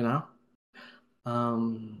 You know?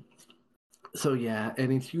 Um, so yeah,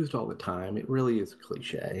 and it's used all the time. It really is a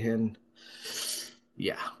cliche. And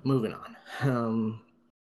yeah, moving on.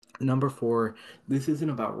 Number four, this isn't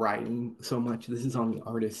about writing so much. This is on the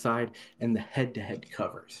artist side and the head-to-head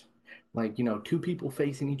covers. Like, two people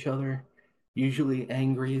facing each other, usually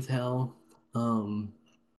angry as hell. Um,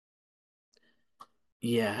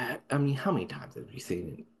 yeah, I mean, how many times have you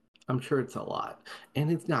seen it? I'm sure it's a lot,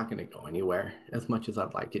 and it's not going to go anywhere as much as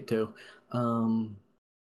I'd like it to. Um,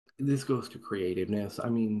 this goes to creativeness. I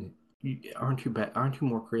mean, aren't you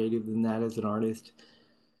more creative than that as an artist?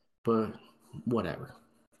 But whatever.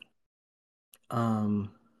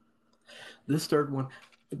 Um, this third one,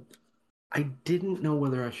 I didn't know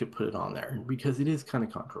whether I should put it on there because it is kind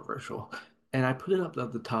of controversial, and I put it up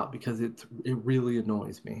at the top because it really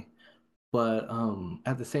annoys me. But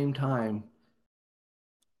at the same time,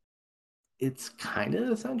 it's kind of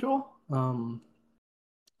essential.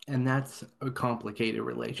 And that's a complicated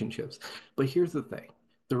relationships. But here's the thing: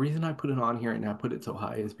 the reason I put it on here and I put it so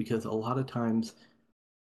high is because a lot of times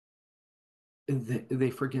they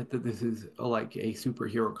forget that this is like a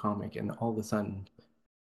superhero comic, and all of a sudden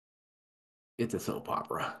it's a soap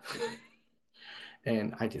opera.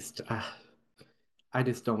 And I just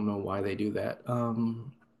don't know why they do that.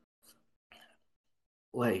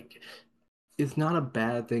 Like it's not a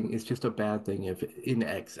bad thing. It's just a bad thing if in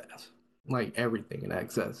excess. Like everything in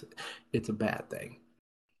excess, it's a bad thing.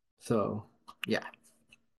 So yeah.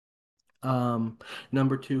 Um,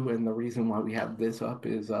 Number two, and the reason why we have this up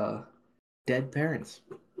is dead parents.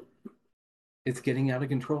 It's getting out of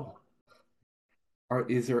control.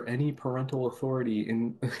 Is there any parental authority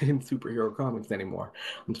in in superhero comics anymore?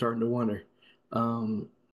 I'm starting to wonder. Um,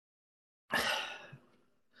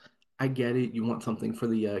 I get it. You want something for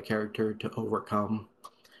the character to overcome,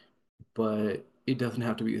 but it doesn't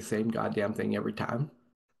have to be the same goddamn thing every time.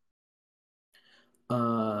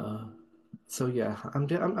 Uh, so yeah, I'm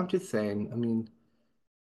just saying. I mean,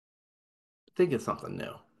 think of something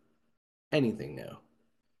new, anything new,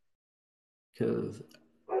 because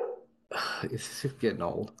it's just getting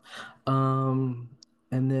old. Um,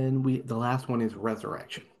 and then the last one is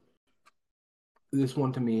resurrection. This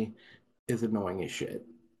one to me is annoying as shit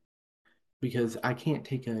because I can't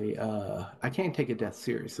take a death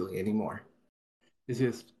seriously anymore. It's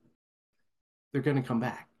just they're gonna come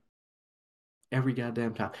back every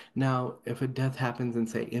goddamn time. Now, if a death happens in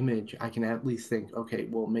say Image, I can at least think, okay,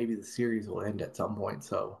 well maybe the series will end at some point.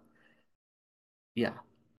 So yeah,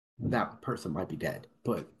 that person might be dead.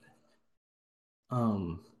 But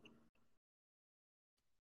um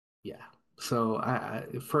yeah. So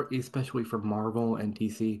for especially for Marvel and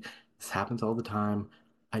DC, this happens all the time.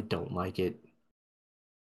 I don't like it.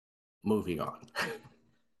 Moving on.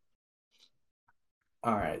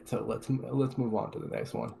 All right, so let's move on to the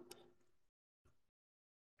next one.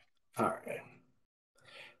 All right.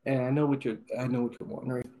 And I know what you're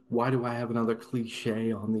wondering. Why do I have another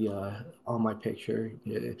cliche on the on my picture?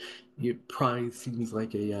 It probably seems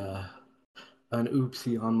like a an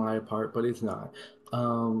oopsie on my part, but it's not.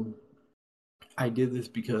 Um, I did this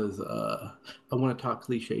because I want to talk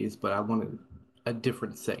cliches, but I wanted a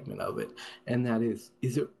different segment of it, and that is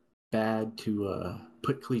it bad to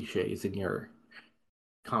put cliches in your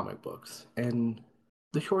comic books? And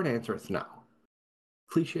the short answer is no.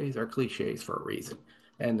 Cliches are cliches for a reason,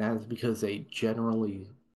 and that is because generally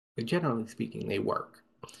speaking, they work.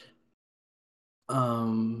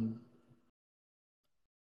 Um,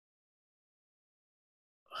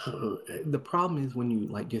 the problem is when you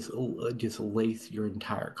like just lace your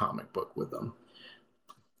entire comic book with them.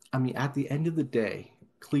 I mean, at the end of the day,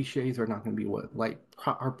 cliches are not going to be what like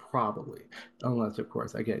are probably, unless of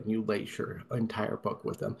course again you lace your entire book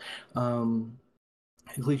with them. Um,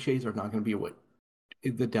 Cliches are not going to be what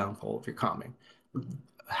the downfall of your comic.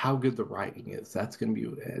 How good the writing is, that's going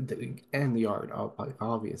to be, and the art,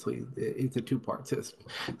 obviously, it's a two-part system.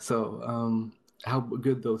 So, how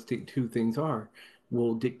good those two things are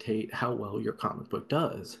will dictate how well your comic book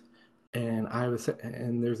does. And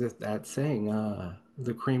there's that saying,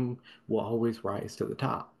 the cream will always rise to the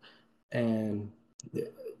top. And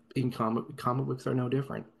in comic books are no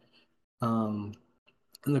different. Um,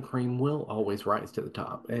 and the cream will always rise to the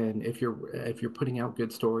top. And if you're putting out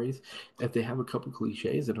good stories, if they have a couple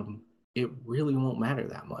cliches in them, it really won't matter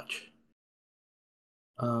that much.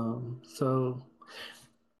 So,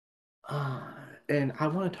 uh, and I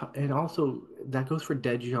want to talk, and also that goes for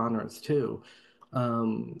dead genres too.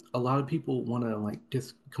 A lot of people want to like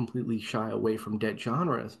just completely shy away from dead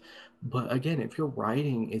genres, but again, if your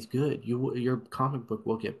writing is good, your comic book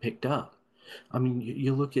will get picked up. I mean,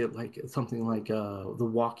 you look at like something like The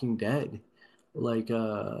Walking Dead, like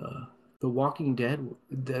The Walking Dead,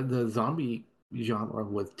 the zombie genre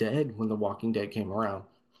was dead when The Walking Dead came around.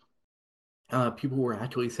 People were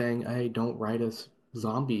actually saying, "Hey, don't write us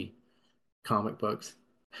zombie comic books,"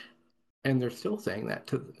 and they're still saying that.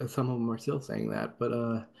 To some of them are still saying that.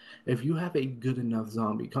 But if you have a good enough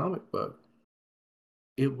zombie comic book,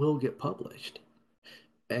 it will get published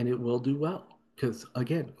and it will do well because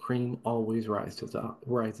again, cream always rises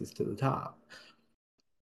to the top.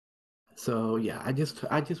 So yeah, I just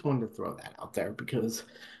wanted to throw that out there because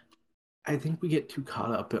I think we get too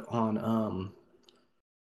caught up on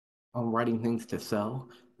writing things to sell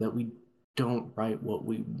that we don't write what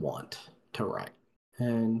we want to write.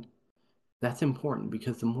 And that's important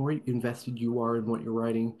because the more invested you are in what you're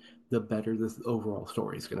writing, the better this overall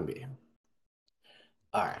story is going to be.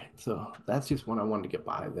 All right, so that's just what I wanted to get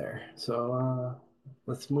by there. So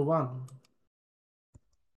let's move on.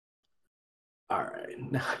 All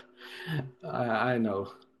right, I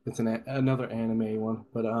know it's another anime one,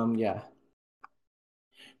 but yeah,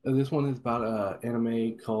 this one is about an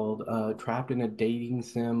anime called "Trapped in a Dating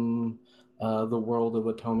Sim." The world of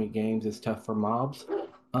Otome games is tough for mobs.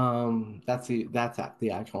 That's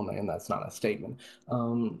the actual name. That's not a statement.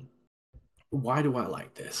 Why do I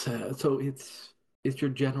like this? So it's your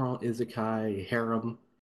general isekai harem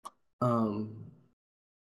um,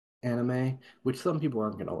 anime, which some people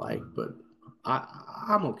aren't gonna like, but I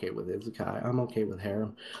I'm okay with isekai. I'm okay with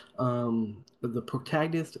harem. The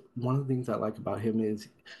protagonist, one of the things I like about him is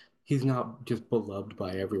he's not just beloved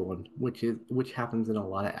by everyone, which happens in a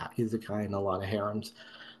lot of isekai and a lot of harems.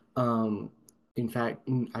 Um, in fact,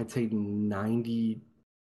 I'd say 90%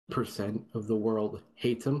 of the world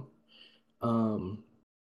hates him. Um,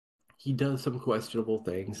 he does some questionable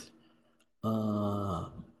things, uh,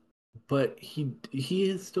 but he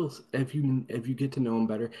is still if you get to know him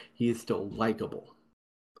better, he is still likable.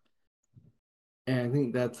 And I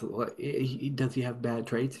think that's like, does he have bad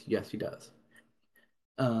traits? Yes, he does.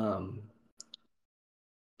 Um,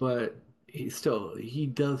 but he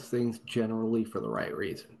does things generally for the right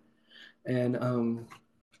reason. And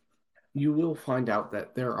you will find out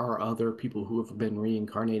that there are other people who have been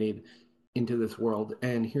reincarnated into this world.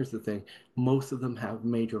 And here's the thing: most of them have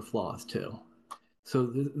major flaws too. So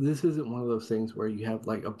this isn't one of those things where you have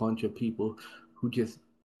like a bunch of people who just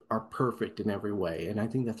are perfect in every way. And I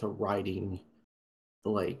think that's a writing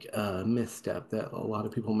like misstep that a lot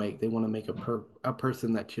of people make. They want to make a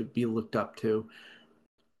person that should be looked up to,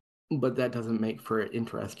 but that doesn't make for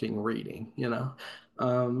interesting reading,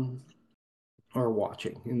 um, or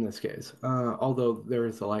watching in this case. Although there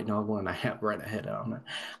is a light novel and I have read ahead on it.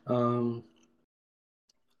 Um,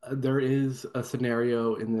 there is a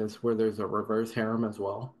scenario in this where there's a reverse harem as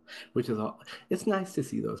well, which is all. It's nice to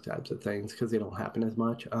see those types of things because they don't happen as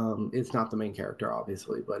much. It's not the main character,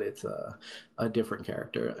 obviously, but it's a different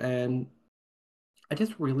character, and I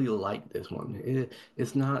just really like this one.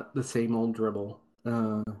 It's not the same old dribble.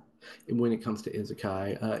 When it comes to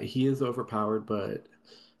Izukai, he is overpowered, but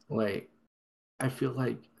like I feel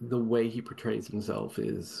like the way he portrays himself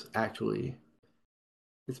is actually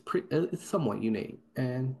it's somewhat unique,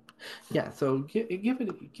 and yeah. So give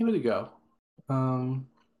it a go. Um,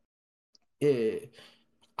 it,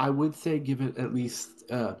 I would say give it at least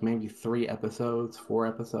maybe 3 episodes, 4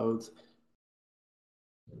 episodes.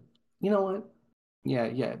 You know what?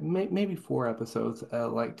 Yeah, maybe 4 episodes,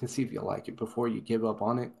 like to see if you like it before you give up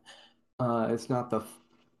on it. It's not the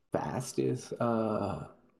fastest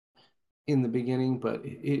in the beginning, but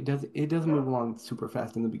it does move along super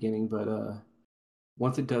fast in the beginning. But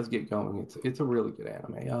once it does get going, it's a really good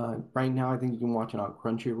anime. Right now, I think you can watch it on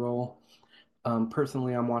Crunchyroll.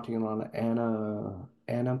 Personally, I'm watching it on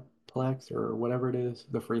Aniplex or whatever it is,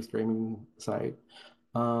 the free streaming site.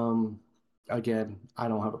 Um, Again, I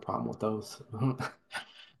don't have a problem with those,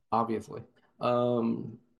 obviously.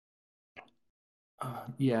 Um,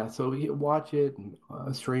 yeah, so watch it,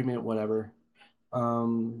 stream it, whatever.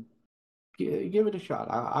 Um, give it a shot.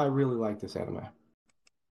 I really like this anime.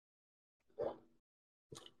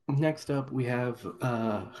 Next up, we have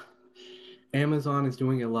Amazon is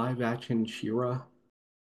doing a live action Shira.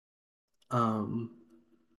 Um,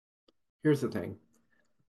 Here's the thing.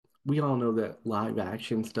 We all know that live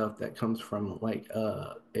action stuff that comes from like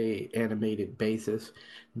a animated basis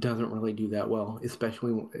doesn't really do that well,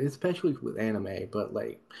 especially with anime, but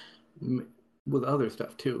like with other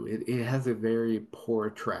stuff too. It has a very poor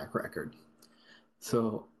track record.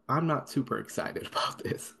 So I'm not super excited about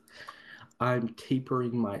this. I'm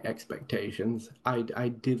tapering my expectations. I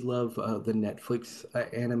did love the Netflix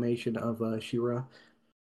animation of Shira,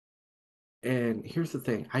 and here's the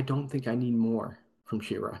thing: I don't think I need more from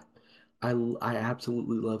Shira. I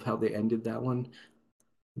absolutely love how they ended that one.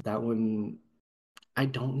 That one, I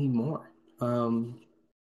don't need more. Um,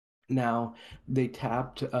 Now they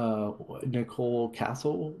tapped Nicole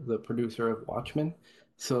Castle, the producer of Watchmen.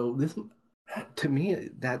 So this, to me,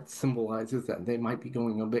 that symbolizes that they might be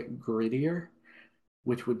going a bit grittier,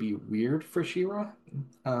 which would be weird for Shira.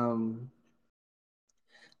 Um,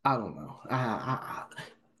 I don't know.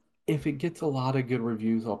 If it gets a lot of good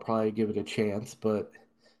reviews, I'll probably give it a chance. But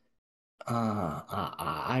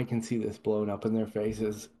I can see this blown up in their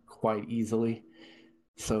faces quite easily.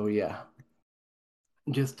 So yeah,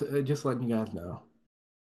 just letting you guys know.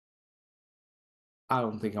 I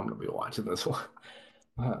don't think I'm gonna be watching this one.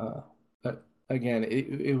 But again,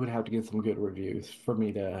 it would have to get some good reviews for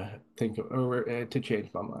me to think of, or to change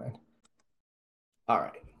my mind. All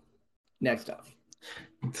right, next up,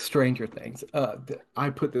 Stranger Things. I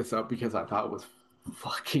put this up because I thought it was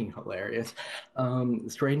fucking hilarious.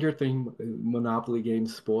 Stranger Things Monopoly game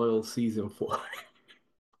spoils season 4.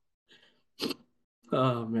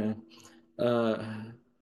 Oh man. Uh,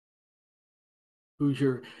 who's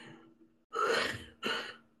your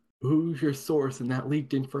who's your source in that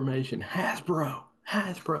leaked information? Hasbro.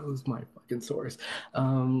 Hasbro is my fucking source.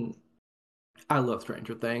 Um, I love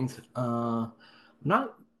Stranger Things.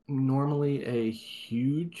 Not normally a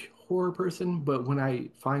huge horror person, but when I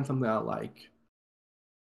find something I like,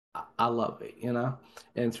 I love it, you know?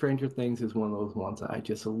 And Stranger Things is one of those ones that I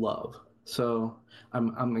just love. So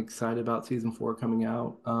I'm excited about season 4 coming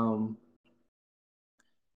out.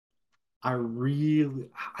 I really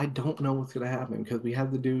I don't know what's gonna happen because we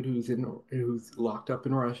have the dude who's locked up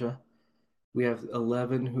in Russia. We have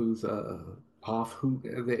 11 who's off who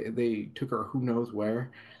they took her who knows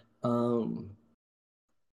where. Um,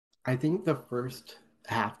 I think the first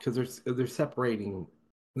half because they're separating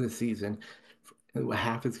the season.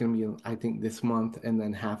 Half is going to be I think this month, and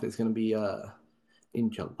then half is going to be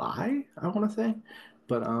in July. I want to say,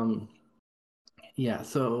 but yeah.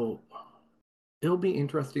 So it'll be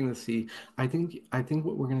interesting to see. I think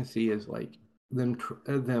what we're going to see is like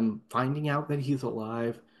them finding out that he's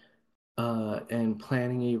alive, and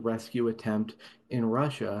planning a rescue attempt in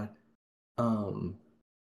Russia, um,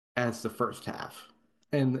 as the first half,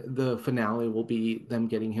 and the finale will be them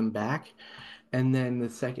getting him back, and then the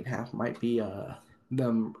second half might be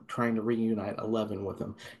them trying to reunite 11 with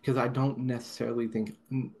him because I don't necessarily think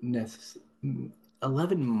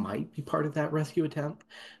 11 might be part of that rescue attempt,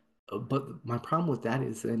 but my problem with that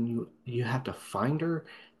is then you have to find her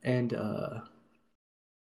and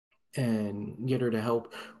get her to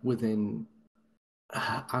help within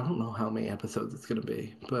I don't know how many episodes it's going to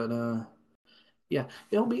be, but Yeah,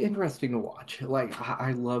 it'll be interesting to watch. Like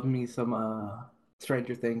I love me some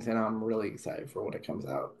Stranger Things, and I'm really excited for when it comes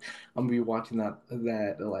out. I'm gonna be watching that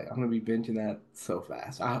like I'm gonna be binging that so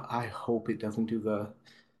fast. I hope it doesn't do the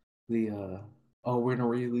oh, we're gonna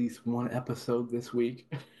release one episode this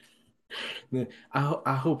week.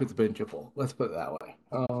 I hope it's bingeable. Let's put it that way.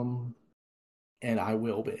 And I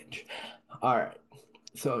will binge. All right.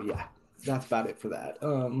 So yeah, that's about it for that.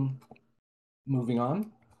 Moving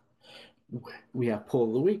on, we have pull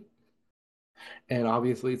of the week, and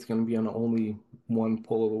obviously it's going to be on only one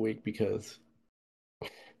pull of the week because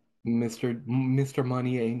Mister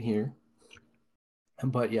Money ain't here.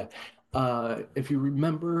 But yeah, if you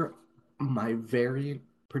remember my variant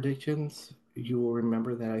predictions, you will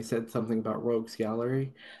remember that I said something about Rogue's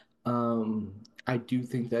Gallery. I do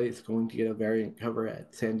think that it's going to get a variant cover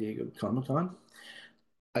at San Diego Comic Con.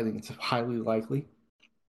 I think it's highly likely.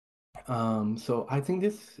 So I think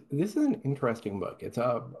this is an interesting book. It's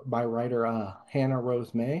by writer Hannah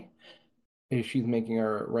Rose May. She's making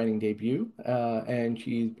her writing debut, and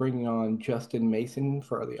she's bringing on Justin Mason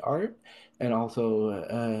for the art, and also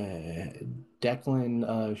Declan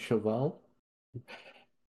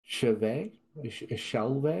Chevet,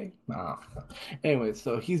 Chelve. Anyway,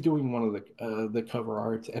 so he's doing one of the cover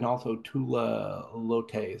arts, and also Tula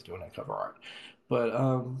Lote is doing a cover art.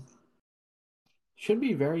 But should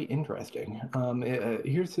be very interesting.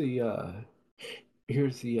 Here's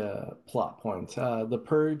the plot points. The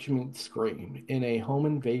Purge meets Scream in a home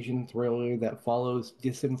invasion thriller that follows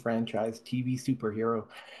disenfranchised TV superhero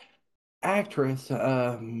actress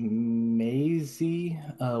Maisie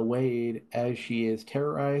Wade as she is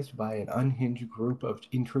terrorized by an unhinged group of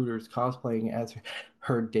intruders cosplaying as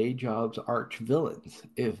her day job's arch villains.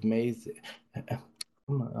 If Maisie,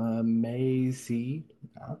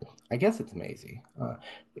 I guess it's Maisie,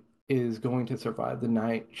 is going to survive the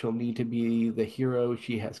night, she'll need to be the hero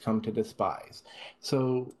she has come to despise.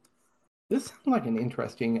 So this sounds like an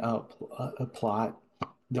interesting plot.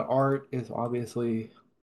 The art is obviously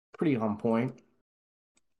pretty on point.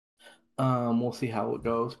 We'll see how it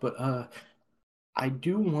goes, but I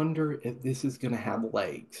do wonder if this is going to have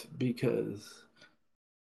legs because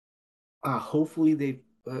hopefully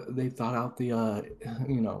they've thought out the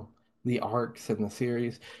you know the arcs and the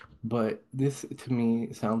series, but this to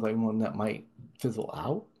me sounds like one that might fizzle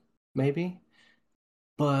out, maybe.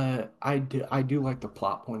 But I do like the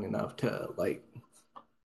plot point enough to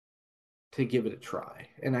to give it a try,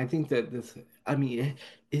 and I think that this. I mean,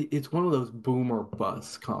 it's one of those boom or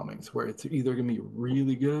bust comics where it's either gonna be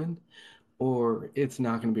really good or it's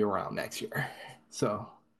not gonna be around next year. So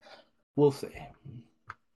we'll see.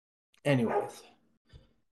 Anyways,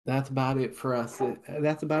 that's about it for us.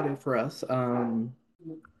 That's about it for us.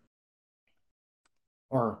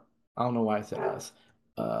 Or I don't know why I said us.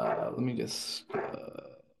 Let me just.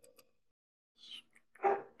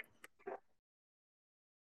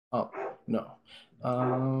 Oh no.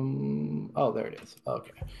 Oh, there it is.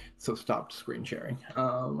 Okay, so stop screen sharing.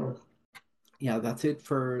 Yeah, that's it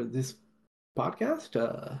for this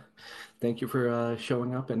podcast. Thank you for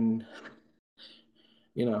showing up and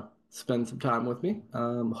spend some time with me.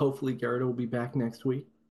 Hopefully Garrett will be back next week.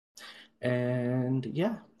 And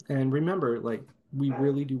yeah, and remember, like, we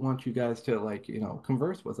really do want you guys to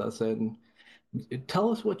converse with us and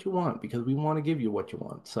tell us what you want because we want to give you what you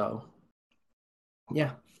want. So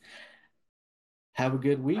yeah, have a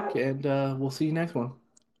good week and we'll see you next one.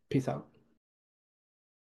 Peace out.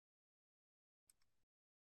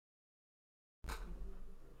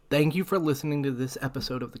 Thank you for listening to this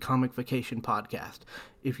episode of the Comicfication Podcast.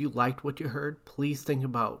 If you liked what you heard, please think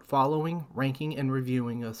about following, ranking, and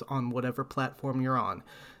reviewing us on whatever platform you're on.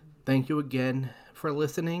 Thank you again for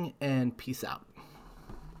listening, and peace out.